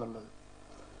ஓடும்னுள்ளது.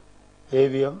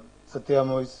 ஏவிஎம், சத்யா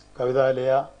மூவிஸ்,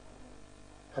 கவிதாலயா,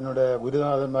 என்னோட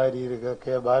குருநாதன் மாதிரி இருக்க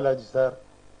K Balaji sir,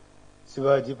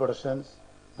 Sivaji productions,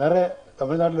 நிறைய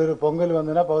தமிழ்நாட்டில் ஒரு பொங்கல்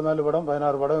வந்ததுன்னா 14 படம்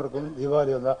 16 படம் இருக்கும்.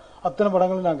 தீபாவளி வந்தா அத்தனை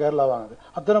படங்களும் நான் கேரளா வாங்குது.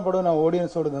 அத்தனை படம் நான்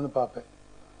ஆடியன்ஸோடு நின்று பார்ப்பேன்.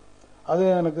 அது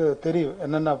எனக்கு தெரியும்.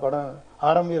 என்னென்ன படம்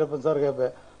ஆரம்பிக்கிறப்ப சார்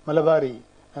கேட்பேன், மலபாரி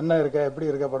என்ன இருக்க, எப்படி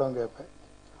இருக்க படம் கேட்பேன்.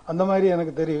 அந்த மாதிரி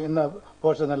எனக்கு தெரியும் என்ன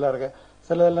போர்ஷன் நல்லா இருக்க.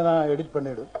 சிலதெல்லாம் நான் எடிட்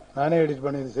பண்ணிவிடுவேன். நானே எடிட்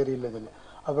பண்ணி இது சரியில்லைன்னு சொல்லி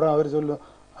அப்புறம் அவர் சொல்லும்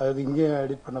அது இங்கேயும்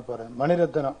எடிட் பண்ண போறேன்.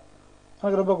 மணிரத்னம்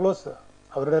எனக்கு ரொம்ப க்ளோஸ்.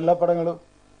 அவரோட எல்லா படங்களும்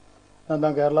நான்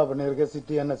தான் கேரளா பண்ணியிருக்கேன்,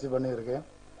 சிட்டி என்எஸ்சி பண்ணியிருக்கேன்.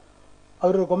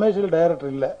 அவர் ஒரு கொமர்ஷியல்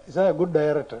டைரக்டர் இல்லை, இஸ் அ குட்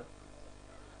டைரக்டர்.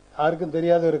 யாருக்கும்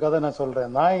தெரியாத ஒரு கதை நான் சொல்றேன்.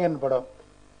 நாயகன் படம்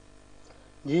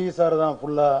ஜிவி சார் தான்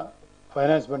ஃபுல்லா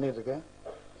ஃபைனான்ஸ் பண்ணிட்டு இருக்கேன்.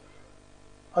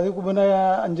 அதுக்கு முன்னே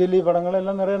அஞ்சலி படங்கள்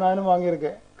எல்லாம் நிறைய நானும்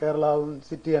வாங்கியிருக்கேன், கேரளாவும்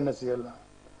சிட்டி என்எஸ்சி எல்லாம்.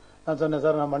 நான் சொன்னேன்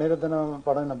சார் நான் மணிரத்னம்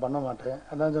படம் நான் பண்ண மாட்டேன்.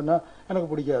 அதான் சொன்னா எனக்கு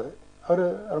பிடிக்காது. அவர்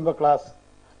ரொம்ப கிளாஸ்,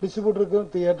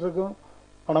 டிஸ்ட்ரிபியூட்டருக்கும் தியேட்டருக்கும்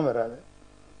பணம் வராது,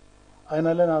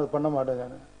 அதனால நான் அது பண்ண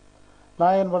மாட்டேன்.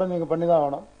 நாயகன் படம் நீங்க பண்ணி தான்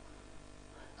ஆகணும்.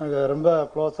 எனக்கு ரொம்ப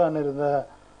க்ளோஸான இருந்த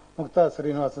முக்தா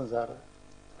ஸ்ரீனிவாசன் சார்,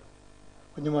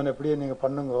 கொஞ்சம் எப்படியே நீங்க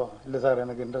பண்ணுங்கோ. இல்லை சார்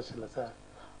எனக்கு இன்ட்ரெஸ்ட் இல்லை சார்.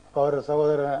 அப்போ அவர்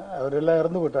சகோதரன் அவர் எல்லாம்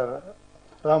இறந்து போயிட்டார்,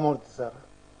 ராமமூர்த்தி சார்.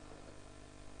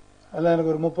 எல்லாம்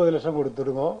எனக்கு ஒரு 30 லட்சம்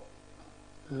கொடுத்துடுங்கோ.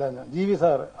 இல்லைங்க ஜிவி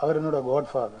சார், அவர் என்னோட காட்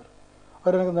ஃபாதர்.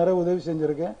 அவர் எனக்கு நிறைய உதவி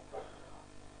செஞ்சிருக்கேன்.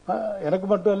 எனக்கு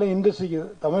மட்டும் இல்லை, இண்டஸ்ட்ரிக்கு,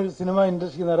 தமிழ் சினிமா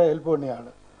இண்டஸ்ட்ரிக்கு நிறைய ஹெல்ப் பண்ணி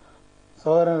ஆளு.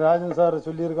 சகோதரன் ராஜன் சார்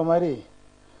சொல்லியிருக்க மாதிரி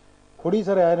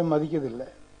ப்ரொடியூசரை யாரும் மதிக்கதில்லை.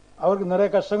 அவருக்கு நிறைய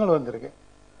கஷ்டங்கள் வந்திருக்கு,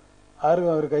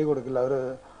 யாருக்கும் அவர் கை கொடுக்கல. அவர்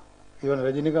இவன்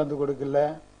ரஜினிகாந்த் கொடுக்கல,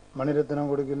 மணிரத்னம்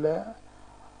கொடுக்கல.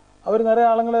 அவர் நிறைய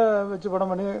ஆளுங்களை வச்சு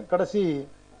படம் பண்ணி கடைசி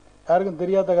யாருக்கும்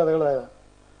தெரியாத கதைகளை.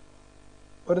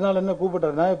 ஒரு நாள் என்ன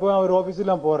கூப்பிட்டாரு, நான் இப்போ அவர்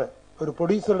ஆபீஸ்லாம் போறேன், ஒரு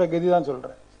ப்ரொடியூசரோட கதி தான்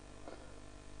சொல்றேன்.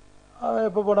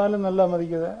 எப்போ போனாலும் நல்லா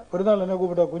மதிக்குது. ஒரு நாள் என்ன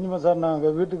கூப்பிட்டா, குஞ்சுமா சார் நான்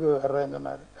அங்கே வீட்டுக்கு வர்றேன்னு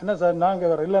சொன்னார். என்ன சார் நான் அங்கே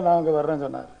வரேன், இல்லை நான் அங்கே வர்றேன்னு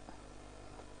சொன்னார்.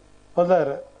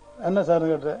 வந்தாரு. என்ன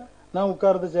சார்னு கேட்டேன். நான்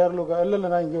உட்கார்றது சேர்ல உட்கார், இல்லை இல்லை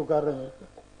நான் இங்கே உட்கார்றேன்னு இருக்கு.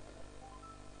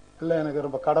 இல்லை எனக்கு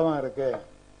ரொம்ப கடமை இருக்கு.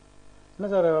 என்ன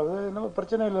சார் நம்ம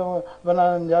பிரச்சனை இல்லை, இப்போ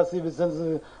நான் ஜாஸ்தி பிஸ்னஸ்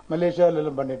மலேசியாவில்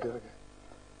எல்லாம் பண்ணிட்டு இருக்கேன்.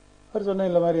 அவர் சொன்னேன்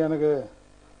இல்லை மாதிரி எனக்கு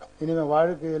இனிமேல்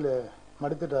வாழ்க்கையில்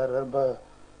மடுத்துட்டாரு, ரொம்ப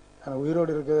எனக்கு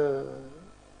உயிரோடு இருக்க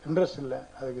இன்ட்ரெஸ்ட் இல்லை,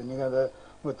 அதுக்கு நீங்கள் அதை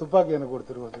உங்கள் துப்பாக்கி எனக்கு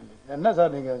கொடுத்துருவோம் சொல்லி. என்ன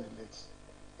சார் நீங்கள் சொல்லிச்சு,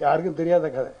 யாருக்கும் தெரியாத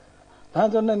கதை.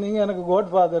 நான் சொன்னேன் நீங்கள் எனக்கு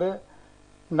கோட் ஃபாதரு,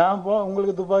 நான்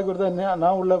உங்களுக்கு துப்பாக்கி கொடுத்தா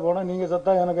நான் உள்ள போனேன், நீங்க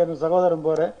சத்தா எனக்கு சகோதரன்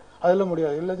போறேன், அதெல்லாம்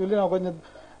முடியாது இல்லை சொல்லி நான் கொஞ்சம்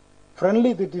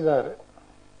ஃப்ரெண்ட்லி திட்டாரு.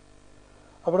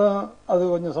 அப்புறம் அது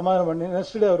கொஞ்சம் சமாதானம் பண்ணி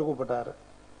நெக்ஸ்ட் டே அவர் கூப்பிட்டாரு.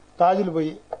 தாஜில் போய்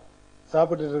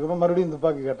சாப்பிட்டுட்டு இருக்கணும், மறுபடியும்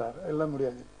துப்பாக்கி கேட்டார், எல்லாம்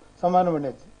முடியாது, சமாதானம்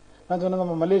பண்ணியாச்சு. நான் சொன்னேன்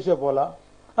நம்ம மலேசியா போகலாம்,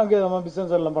 அங்கே நம்ம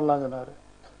பிசினஸ் எல்லாம் பண்ணலாம் சொன்னாரு.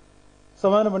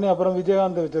 சமாதானம் பண்ணி அப்புறம்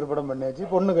விஜயகாந்த் வச்சு ஒரு படம் பண்ணியாச்சு,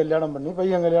 பொண்ணு கல்யாணம் பண்ணி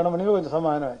பையன் கல்யாணம் பண்ணி கொஞ்சம்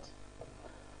சமாதானம் ஆச்சு.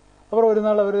 அப்புறம் ஒரு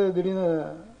நாள் அவர் திடீர்னு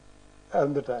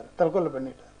இறந்துட்டார், தற்கொலை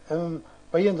பண்ணிட்டார்.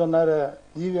 பையன் சொன்னாரு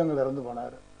ஜீவியங்கள் இறந்து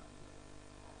போனாரு.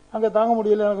 அங்கே தாங்க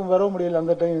முடியல, எனக்கு வர முடியல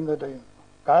அந்த டைம் இந்த டைம்.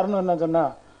 காரணம் என்ன சொன்னா,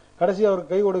 கடைசி அவர்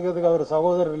கை கொடுக்கறதுக்கு அவர்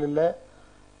சகோதரர்கள் இல்லை.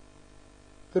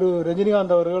 திரு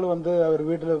ரஜினிகாந்த் அவர்கள் வந்து அவர்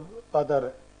வீட்டில் பார்த்தாரு,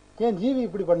 ஏன் ஜீவி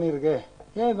இப்படி பண்ணியிருக்கே,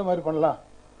 ஏன் இந்த மாதிரி பண்ணலாம்,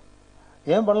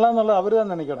 ஏன் பண்ணலாம்னு அவரு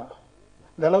தான் நினைக்கணும்.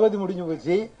 தளபதி முடிஞ்சு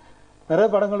போச்சு, நிறைய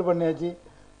படங்கள் பண்ணியாச்சு.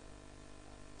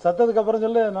 சத்தத்துக்கு அப்புறம்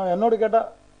சொல்ல நான் என்னோட கேட்டா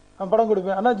நான் படம்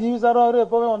கொடுப்பேன். ஆனால் ஜிவி சாரும் அவர்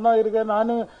எப்போவுமே ஒன்றா இருக்கேன்.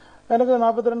 நானும் எனக்கு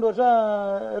 42 வருஷம்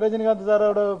ரஜினிகாந்த்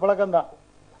சாரோட பழக்கம் தான்.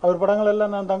 அவர் படங்கள்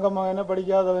எல்லாம் நான் தங்க மகன்,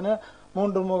 படிக்காதவனு,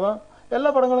 3 முகம், எல்லா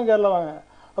படங்களும் கேரளா வாங்க.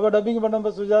 அப்போ டப்பிங்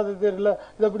பண்ணப்போ சுஜாதா தெரியல,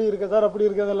 இது எப்படி இருக்க சார் அப்படி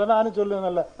இருக்கிறது இல்லை, நானும் சொல்லுவேன்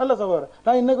நல்ல சகோதரர்.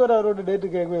 நான் இன்னைக்கு வர அவரோட டேட்டு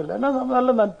கேட்கவே இல்லை, நான்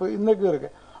நல்ல நட்பு இன்னைக்கும்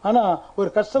இருக்கு. ஆனால் ஒரு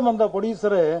கஷ்டம் வந்த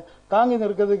ப்ரொடியூசரை தாங்கி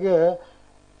நிற்கிறதுக்கு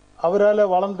அவரால்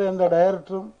வளர்ந்த எந்த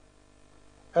டைரக்டரும்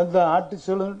எந்த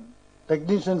ஆர்டிஸ்டும்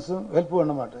டெக்னீஷியன்ஸும் ஹெல்ப்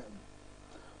பண்ண மாட்டேன்.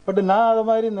 பட் நான் அதை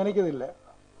மாதிரி நினைக்கிறது இல்லை,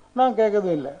 நான்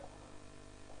கேட்கறதும் இல்லை.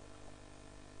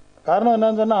 காரணம்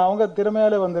என்னன்னு சொன்னா அவங்க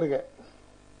திறமையாலே வந்திருக்கேன்,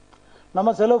 நம்ம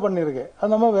செலவு பண்ணியிருக்கேன்,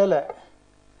 அது நம்ம வேலை,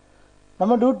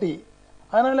 நம்ம டியூட்டி.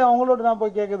 அதனால அவங்களோட நான்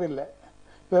போய் கேட்கறது இல்லை.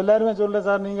 இப்போ எல்லாருமே சொல்ல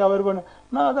சார் நீங்க அவர் பண்ணு,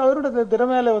 நான் அது அவரோட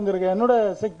திறமையாலே வந்திருக்கேன், என்னோட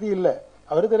சக்தி இல்லை.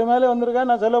 அவர் திறமையாலே வந்திருக்கேன்,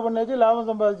 நான் செலவு பண்ணியாச்சு, லாபம்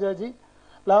சம்பாதிச்சாச்சு.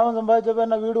 லாபம் சம்பாதிச்சப்ப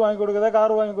என்ன வீடு வாங்கி கொடுக்குறதா,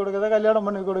 கார் வாங்கி கொடுக்குறதா, கல்யாணம்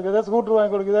பண்ணி கொடுக்குறதா, ஸ்கூட்டர்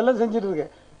வாங்கி கொடுக்குறதா எல்லாம் செஞ்சுட்டு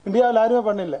இருக்கேன். இந்தியாவில் யாருமே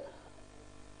பண்ணல,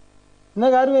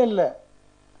 இன்னைக்கு யாருமே இல்லை,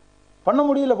 பண்ண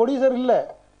முடியல, ப்ரொடியூசர் இல்லை.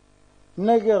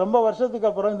 இன்னைக்கு ரொம்ப வருஷத்துக்கு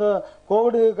அப்புறம் இந்த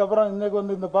கோவிடுக்கு அப்புறம் இன்னைக்கு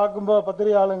வந்து இந்த பார்க்கும்போது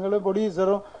பத்திரிகை ஆளுங்களும்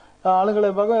ப்ரொடியூசரும்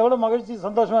ஆளுங்களையும் பார்க்கும் எவ்வளோ மகிழ்ச்சி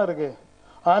சந்தோஷமா இருக்கு.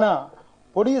 ஆனா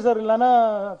ப்ரொடியூசர் இல்லைன்னா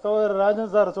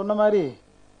ராஜன் சார் சொன்ன மாதிரி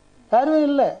யாருமே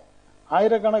இல்லை.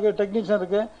 ஆயிரக்கணக்கு டெக்னீஷியன்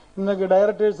இருக்கு, இன்னைக்கு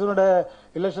டைரக்டர்ஸோட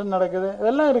எலெக்ஷன் நடக்குது,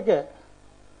 இதெல்லாம் இருக்கு.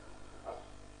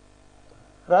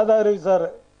 ராதாரவி சார்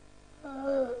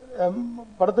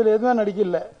படத்தில் எதுவுமே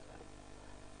நடிக்கல,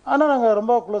 ஆனா நாங்க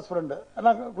ரொம்ப க்ளோஸ் ஃப்ரெண்டு.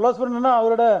 க்ளோஸ் ஃப்ரெண்டுன்னா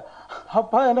அவரோட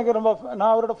அப்பா எனக்கு ரொம்ப,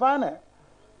 நான் அவரோட ஃபேனு.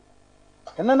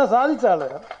 என்னென்ன சாதிச்சாலு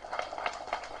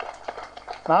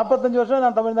 45 வருஷம்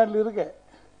நான் தமிழ்நாட்டில் இருக்கேன்,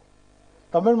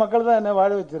 தமிழ் மக்கள் தான் என்னை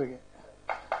வாழ வச்சிருக்கேன்.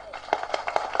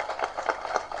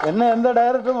 என்ன எந்த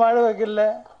டைரக்டரும் வாழ வைக்கல,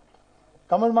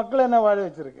 தமிழ் மக்கள் என்ன வாழ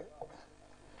வச்சிருக்கு.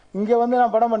 இங்க வந்து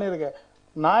நான் படம் பண்ணியிருக்கேன்,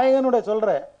 நாயகனுடைய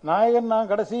சொல்றேன், நாயகன்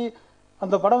நான் கடைசி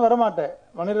அந்த படம் வரமாட்டேன்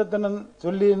மணிரத்னன்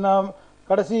சொல்லி நான்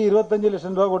கடைசி 25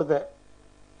 லட்சம் ரூபா கொடுத்தேன்.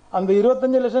 அந்த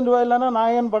 25 லட்சம் ரூபாய் இல்லைன்னா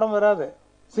நாயகன் படம் வராது,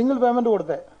 சிங்கிள் பேமெண்ட்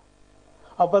கொடுத்தேன்.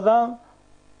 அப்பதான்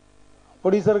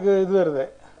ப்ரொடியூசருக்கு இது வருது.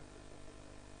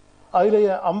 அதுல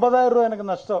 50,000 ரூபாய் எனக்கு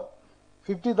நஷ்டம்,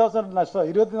 50,000 நஷ்டம்,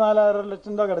 24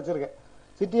 லட்சம் ரூபாய் கிடைச்சிருக்கேன்.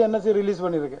 சிட்டி என்எஸ்சி ரிலீஸ்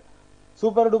பண்ணிருக்கேன்,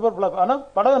 சூப்பர் டூப்பர் பிளாப். ஆனா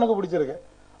படம் எனக்கு பிடிச்சிருக்கு,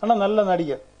 ஆனா நல்ல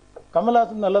நடிகர்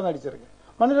கமல்ஹாசன் நல்லா நடிச்சிருக்கேன்,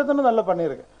 மணிரத்னம் நல்லா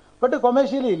பண்ணியிருக்கேன். பட்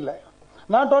கொமர்ஷியலி இல்லை,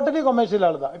 நான் டோட்டலி கொமர்ஷியல்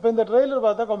ஆள் தான். இப்போ இந்த ட்ரெய்லர்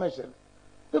பார்த்தா கொமர்ஷியல்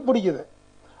இது பிடிக்குது.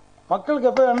 மக்களுக்கு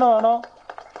எப்போ என்ன வேணும்,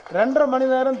 2.5 மணி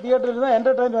நேரம் தியேட்டரில் தான்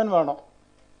என்டர்டைன்மெண்ட் வேணும்.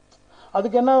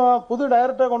 அதுக்கு என்ன புது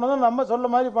டைரக்டர் கொண்டு வந்து நம்ம சொல்ல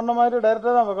மாதிரி பண்ண மாதிரி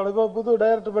டைரக்டர் தான் பார்க்கணும். இப்போ புது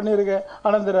டைரக்டர் பண்ணியிருக்கேன்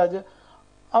ஆனந்தராஜ்,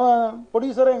 அவன்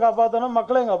ப்ரொடியூசரையும் காப்பாற்றணும்,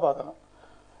 மக்களையும் காப்பாற்றணும்.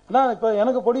 ஏன்னா இப்போ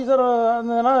எனக்கு ப்ரொடியூசர்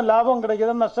இருந்ததுன்னா லாபம்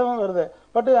கிடைக்கிது, நஷ்டமும் வருது,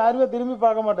 பட் யாருமே திரும்பி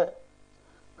பார்க்க மாட்டேன்.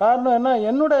 காரணம் என்ன,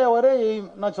 என்னுடைய ஒரே எய்ம்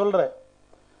நான் சொல்றேன்,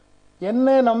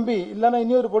 என்னை நம்பி இல்லைன்னா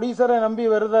இனி ஒரு ப்ரொடியூசரை நம்பி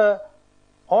வருத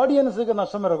ஆடியன்ஸுக்கு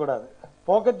நஷ்டம் வரக்கூடாது.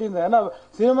 பாக்கெட் இந்த ஏன்னா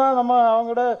சினிமா நம்ம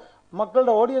அவங்களோட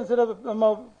மக்களோட ஆடியன்ஸ்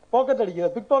நம்ம பாக்கெட் அடிக்குது,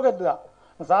 பிக் பாக்கெட் தான்.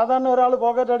 சாதாரண ஒரு ஆள்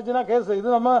பாக்கெட் அடிச்சுன்னா கேஸ், இது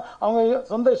நம்ம அவங்க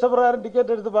சொந்த இஷ்டப்பிரகாரம்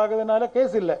டிக்கெட் எடுத்து பார்க்கறதுனால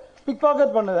கேஸ் இல்லை, பிக்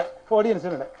பாக்கெட் பண்ணுது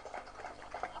ஆடியன்ஸினோட.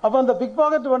 அப்போ அந்த பிக்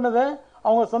பாக்கெட் பண்ணதை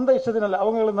அவங்க சொந்த இஷ்டத்தினால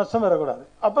அவங்களுக்கு நஷ்டம் வரக்கூடாது.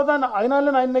 அப்பதான்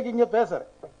அதனால நான் இன்னைக்கு இங்க பேசுறேன்,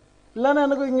 இல்லைன்னா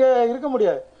எனக்கு இங்க இருக்க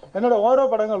முடியாது. என்னோட ஓரோ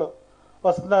படங்களும்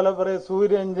வசந்தாலப்பறை,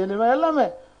 சூரியன், ஜெனிமா எல்லாமே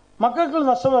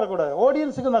மக்களுக்கு நஷ்டம் வரக்கூடாது,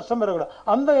 ஆடியன்ஸுக்கு நஷ்டம் வரக்கூடாது.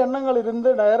 அந்த எண்ணங்கள் இருந்து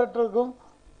டைரக்டருக்கும்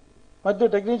மற்ற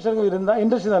டெக்னீஷியனுக்கும் இருந்தால்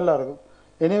இண்டஸ்ட்ரி நல்லா இருக்கும்.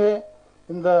 எனிவே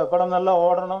இந்த படம் நல்லா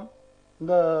ஓடணும்.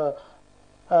 இந்த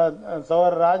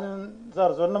சவர் ராஜன்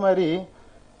சார் சொன்ன மாதிரி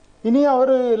இனி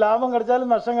அவரு லாபம்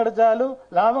கிடைச்சாலும் நஷ்டம் கிடைச்சாலும்,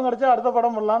 லாபம் கிடைச்சா அடுத்த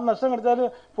படம் பண்ணலாம், நஷ்டம்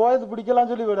கிடைச்சாலும் போயது பிடிக்கலாம்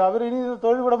சொல்லி போயிடும். அவர் இனி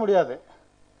தொழில் விட முடியாது.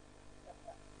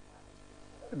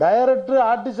 டைரக்டர்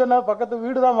ஆர்டிஸ்ட் பக்கத்து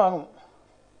வீடு தான் வாங்கும்,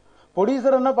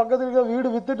 ப்ரொடியூசர் என்ன பக்கத்துல இருக்க வீடு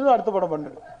வித்துட்டு அடுத்த படம்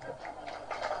பண்ணிடு.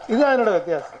 இதுதான் என்னோட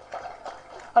வித்தியாசம்.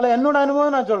 அல்ல என்னோட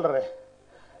அனுபவம் நான் சொல்றேன்.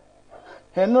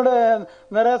 என்னோட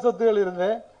நிறைய சொத்துகள் இருந்து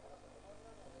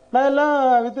நான் எல்லாம்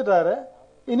வித்துட்டாரு,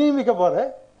 இனியும் விற்க போறேன்.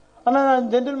 ஆனா நான்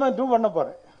ஜென்டில்மேன் 2 பண்ண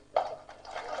போறேன்.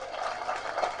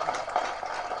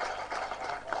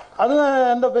 அது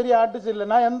எந்த பெரிய ஆர்டிஸ்ட் இல்லை.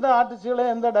 நான் எந்த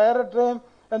ஆர்டிஸ்டுகளையும் எந்த டைரக்டரையும்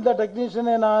எந்த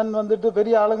டெக்னீஷியனையும் நான் வந்துட்டு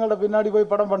பெரிய ஆளுங்களோட பின்னாடி போய்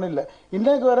படம் பண்ணல.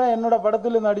 இன்னைக்கு வர என்னோட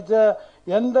படத்தில் நடித்த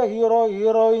எந்த ஹீரோ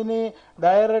ஹீரோயினி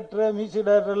டைரக்டர் மியூசிக்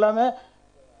டைரக்டர் எல்லாமே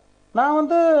நான்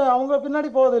வந்து அவங்க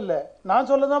பின்னாடி போவதில்லை. நான்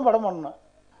சொல்லதான் படம் பண்ணணும்.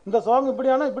 இந்த சாங்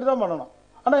இப்படியானா இப்படி தான் பண்ணணும்.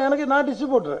 ஆனால் எனக்கு நான்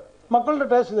டிஸ்ட்ரிபியூட்டர், மக்களோட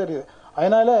டேஸ்ட் தெரியுது.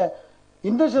 அதனால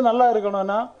இண்டஸ்ட்ரி நல்லா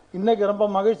இருக்கணும்னா இன்னைக்கு ரொம்ப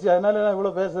மகிழ்ச்சி. அதனால நான்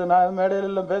இவ்வளோ பேசுது. நான்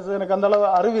மேடையில பேசுறது எனக்கு அந்த அளவு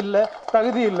அறிவு இல்லை,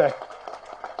 தகுதி இல்லை.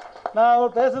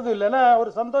 நான் பேசுறது இல்லை. நான்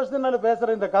ஒரு சந்தோஷத்தினால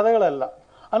பேசுற இந்த கதைகள் எல்லாம்.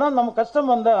 ஆனால் நம்ம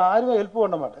கஷ்டம் வந்தா யாருமே ஹெல்ப்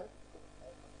பண்ண மாட்டேன்.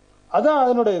 அதான்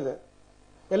அதனுடைய இது.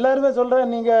 எல்லாருமே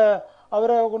சொல்றேன் நீங்க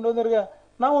அவரை கொண்டு வந்திருக்க.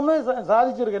 நான் ஒன்றும்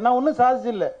சாதிச்சிருக்கேன். நான் ஒன்றும்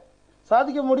சாதிச்சில்லை,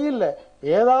 சாதிக்க முடியல.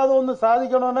 ஏதாவது ஒன்று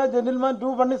சாதிக்கணும்னா ஜென்டில்மேன்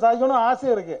 2 பண்ணி சாதிக்கணும் ஆசை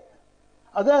இருக்கு.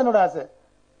 அதுதான் என்னோட ஆசை.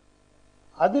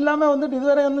 அது இல்லாம வந்துட்டு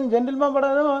இதுவரை ஒன்றும் ஜென்டில்மேன்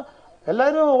படம்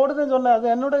எல்லாரும் ஓடுதுன்னு சொன்னேன். அது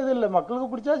என்னோட இது இல்லை.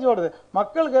 மக்களுக்கு பிடிச்சாச்சு ஓடுது.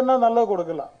 மக்களுக்கு என்ன நல்லது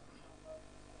கொடுக்கலாம்.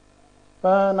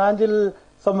 நாஞ்சில்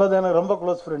சம்பத் எனக்கு ரொம்ப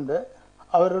க்ளோஸ் ஃப்ரெண்டு.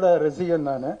 அவரோட ரசிகன்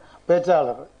நான்,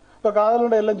 பேச்சாளர். இப்போ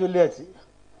காதலோட எல்லாம் சொல்லியாச்சு.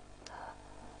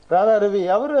 ராதா ரவி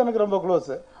அவரு எனக்கு ரொம்ப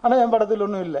க்ளோஸ். ஆனால் என் படத்தில்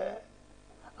ஒன்றும் இல்லை.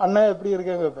 அண்ணன் எப்படி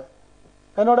இருக்கேங்க கேட்பேன்.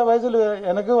 என்னோட வயசுல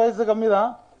எனக்கு வயசு கம்மி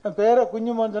தான். என் பேரை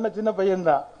குஞ்சுமோன்னு சொன்ன சின்ன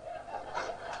பையன்தான்.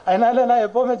 அதனால நான்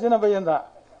எப்பவுமே சின்ன பையன்தான்.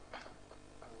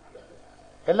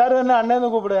 எல்லாரும் என்ன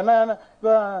அண்ணன் கூப்பிடு. என்ன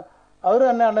இப்போ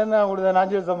அவரும் என்ன அண்ணன் தான் கூப்பிடுது.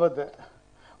 நாஞ்சில் சம்பத்து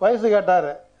வயசு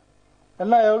கேட்டாரு.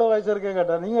 என்ன எவ்வளோ வயசு இருக்கே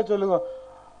கேட்டார். நீங்கள் சொல்லுங்க.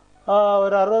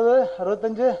 ஒரு 60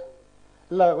 65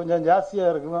 இல்லை கொஞ்சம்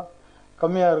ஜாஸ்தியாக இருக்கும்,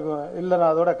 கம்மியாக இருக்கும். இல்லை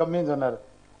நான் அதோட கம்மின்னு சொன்னார்.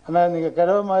 ஆனால் நீங்கள்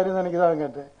கிழவை மாதிரி தான் எனக்கு தான்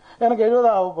கேட்டேன். எனக்கு 70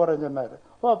 ஆக போகிறேன்னு சொன்னார்.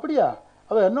 ஓ அப்படியா?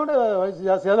 அப்போ என்னோட வயசு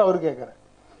ஜாஸ்தியாக தான் அவரு கேட்குறேன்.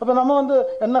 அப்போ நம்ம வந்து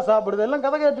என்ன சாப்பிடுது எல்லாம்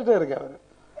கதை கேட்டுகிட்டே இருக்கு அவர்.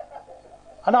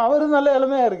 ஆனால் அவரு நல்ல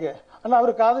இளமையாக இருக்கு. ஆனால்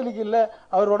அவர் காதலிக்கு இல்லை.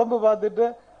 அவர் உடம்பு பார்த்துட்டு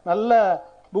நல்ல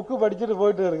புக்கு படிச்சுட்டு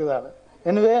போயிட்டு இருக்குதாரு.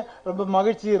 எனவே ரொம்ப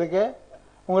மகிழ்ச்சி இருக்கு.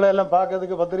 உங்களை எல்லாம்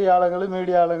பார்க்கறதுக்கு பத்திரிகையாளர்களும்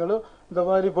மீடியாளர்களும் இந்த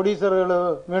மாதிரி ப்ரொடியூசர்களும்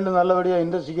மீண்டும் நல்லபடியாக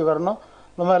இண்டஸ்ட்ரிக்கு வரணும்.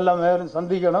 நம்ம எல்லாம் மேலும்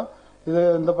சந்திக்கணும்.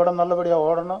 இந்த படம் நல்லபடியாக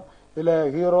ஓடணும். இதில்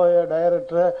ஹீரோ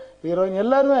டைரக்டர் ஹீரோயின்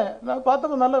எல்லாருமே நான்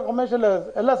பார்த்தப்போ நல்ல கமர்ஷியல்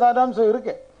எல்லா சாராம்சம்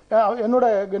இருக்கு. என்னோட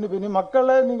கணிப்பு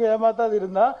மக்களை நீங்கள் ஏமாத்தாது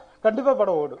இருந்தால் கண்டிப்பாக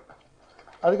படம் ஓடும்.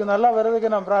 அதுக்கு நல்லா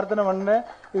வர்றதுக்கு நான் பிரார்த்தனை பண்ணேன்.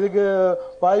 இதுக்கு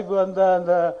வாய்ப்பு வந்த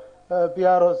அந்த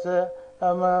பிஆர்ஓஸ்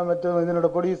மற்றும் இதனோட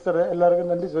ப்ரொடியூசர்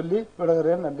எல்லாருக்கும் நன்றி சொல்லி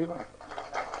விடுகிறேன். நன்றி, வணக்கம்.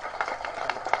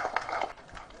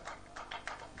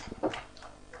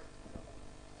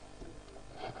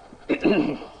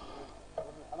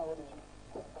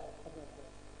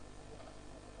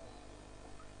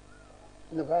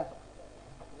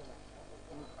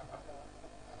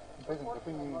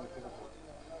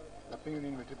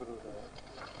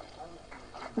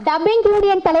 டப்பிங்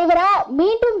யூனியன் தலைவரா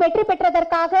மீண்டும் வெற்றி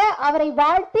பெற்றதற்காக அவரை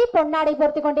வாழ்த்தி பொன்னாடை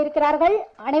போர்த்திக் கொண்டிருக்கிறார்கள்.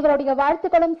 அனைவருடைய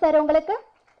வாழ்த்துக்களும் சார் உங்களுக்கு.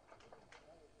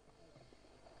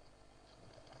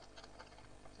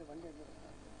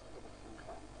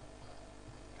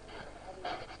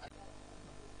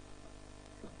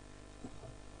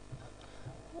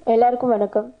 எல்லாருக்கும்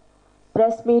வணக்கம்.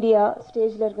 பிரஸ் மீடியா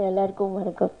ஸ்டேஜில் இருக்க எல்லாருக்கும்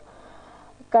வணக்கம்.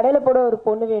 கடலைப்போட ஒரு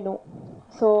பொண்ணு வேணும்.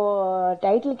 ஸோ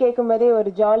டைட்டில் கேட்கும் போதே ஒரு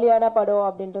ஜாலியான படம்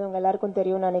அப்படின்றது உங்கள் எல்லாருக்கும்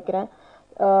தெரியும்னு நினைக்கிறேன்.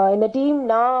 இந்த டீம்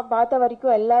நான் பார்த்த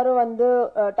வரைக்கும் எல்லாரும் வந்து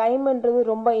டைம்ன்றது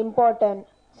ரொம்ப இம்பார்ட்டன்ட்.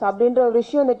 ஸோ அப்படின்ற ஒரு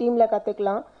விஷயம் இந்த டீமில்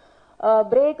கற்றுக்கலாம்.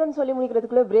 பிரேக்குன்னு சொல்லி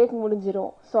முடிக்கிறதுக்குள்ளே பிரேக்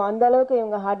முடிஞ்சிடும். ஸோ அந்த அளவுக்கு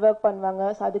இவங்க ஹார்ட் ஒர்க் பண்ணுவாங்க.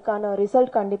 ஸோ அதுக்கான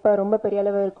ரிசல்ட் கண்டிப்பாக ரொம்ப பெரிய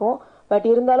அளவு இருக்கும். பட்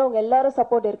இருந்தாலும் உங்கள் எல்லாரும்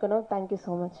சப்போர்ட் இருக்கணும். Thank you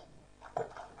so much.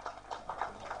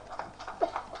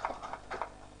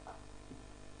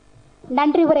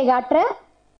 நன்றி உரையாற்ற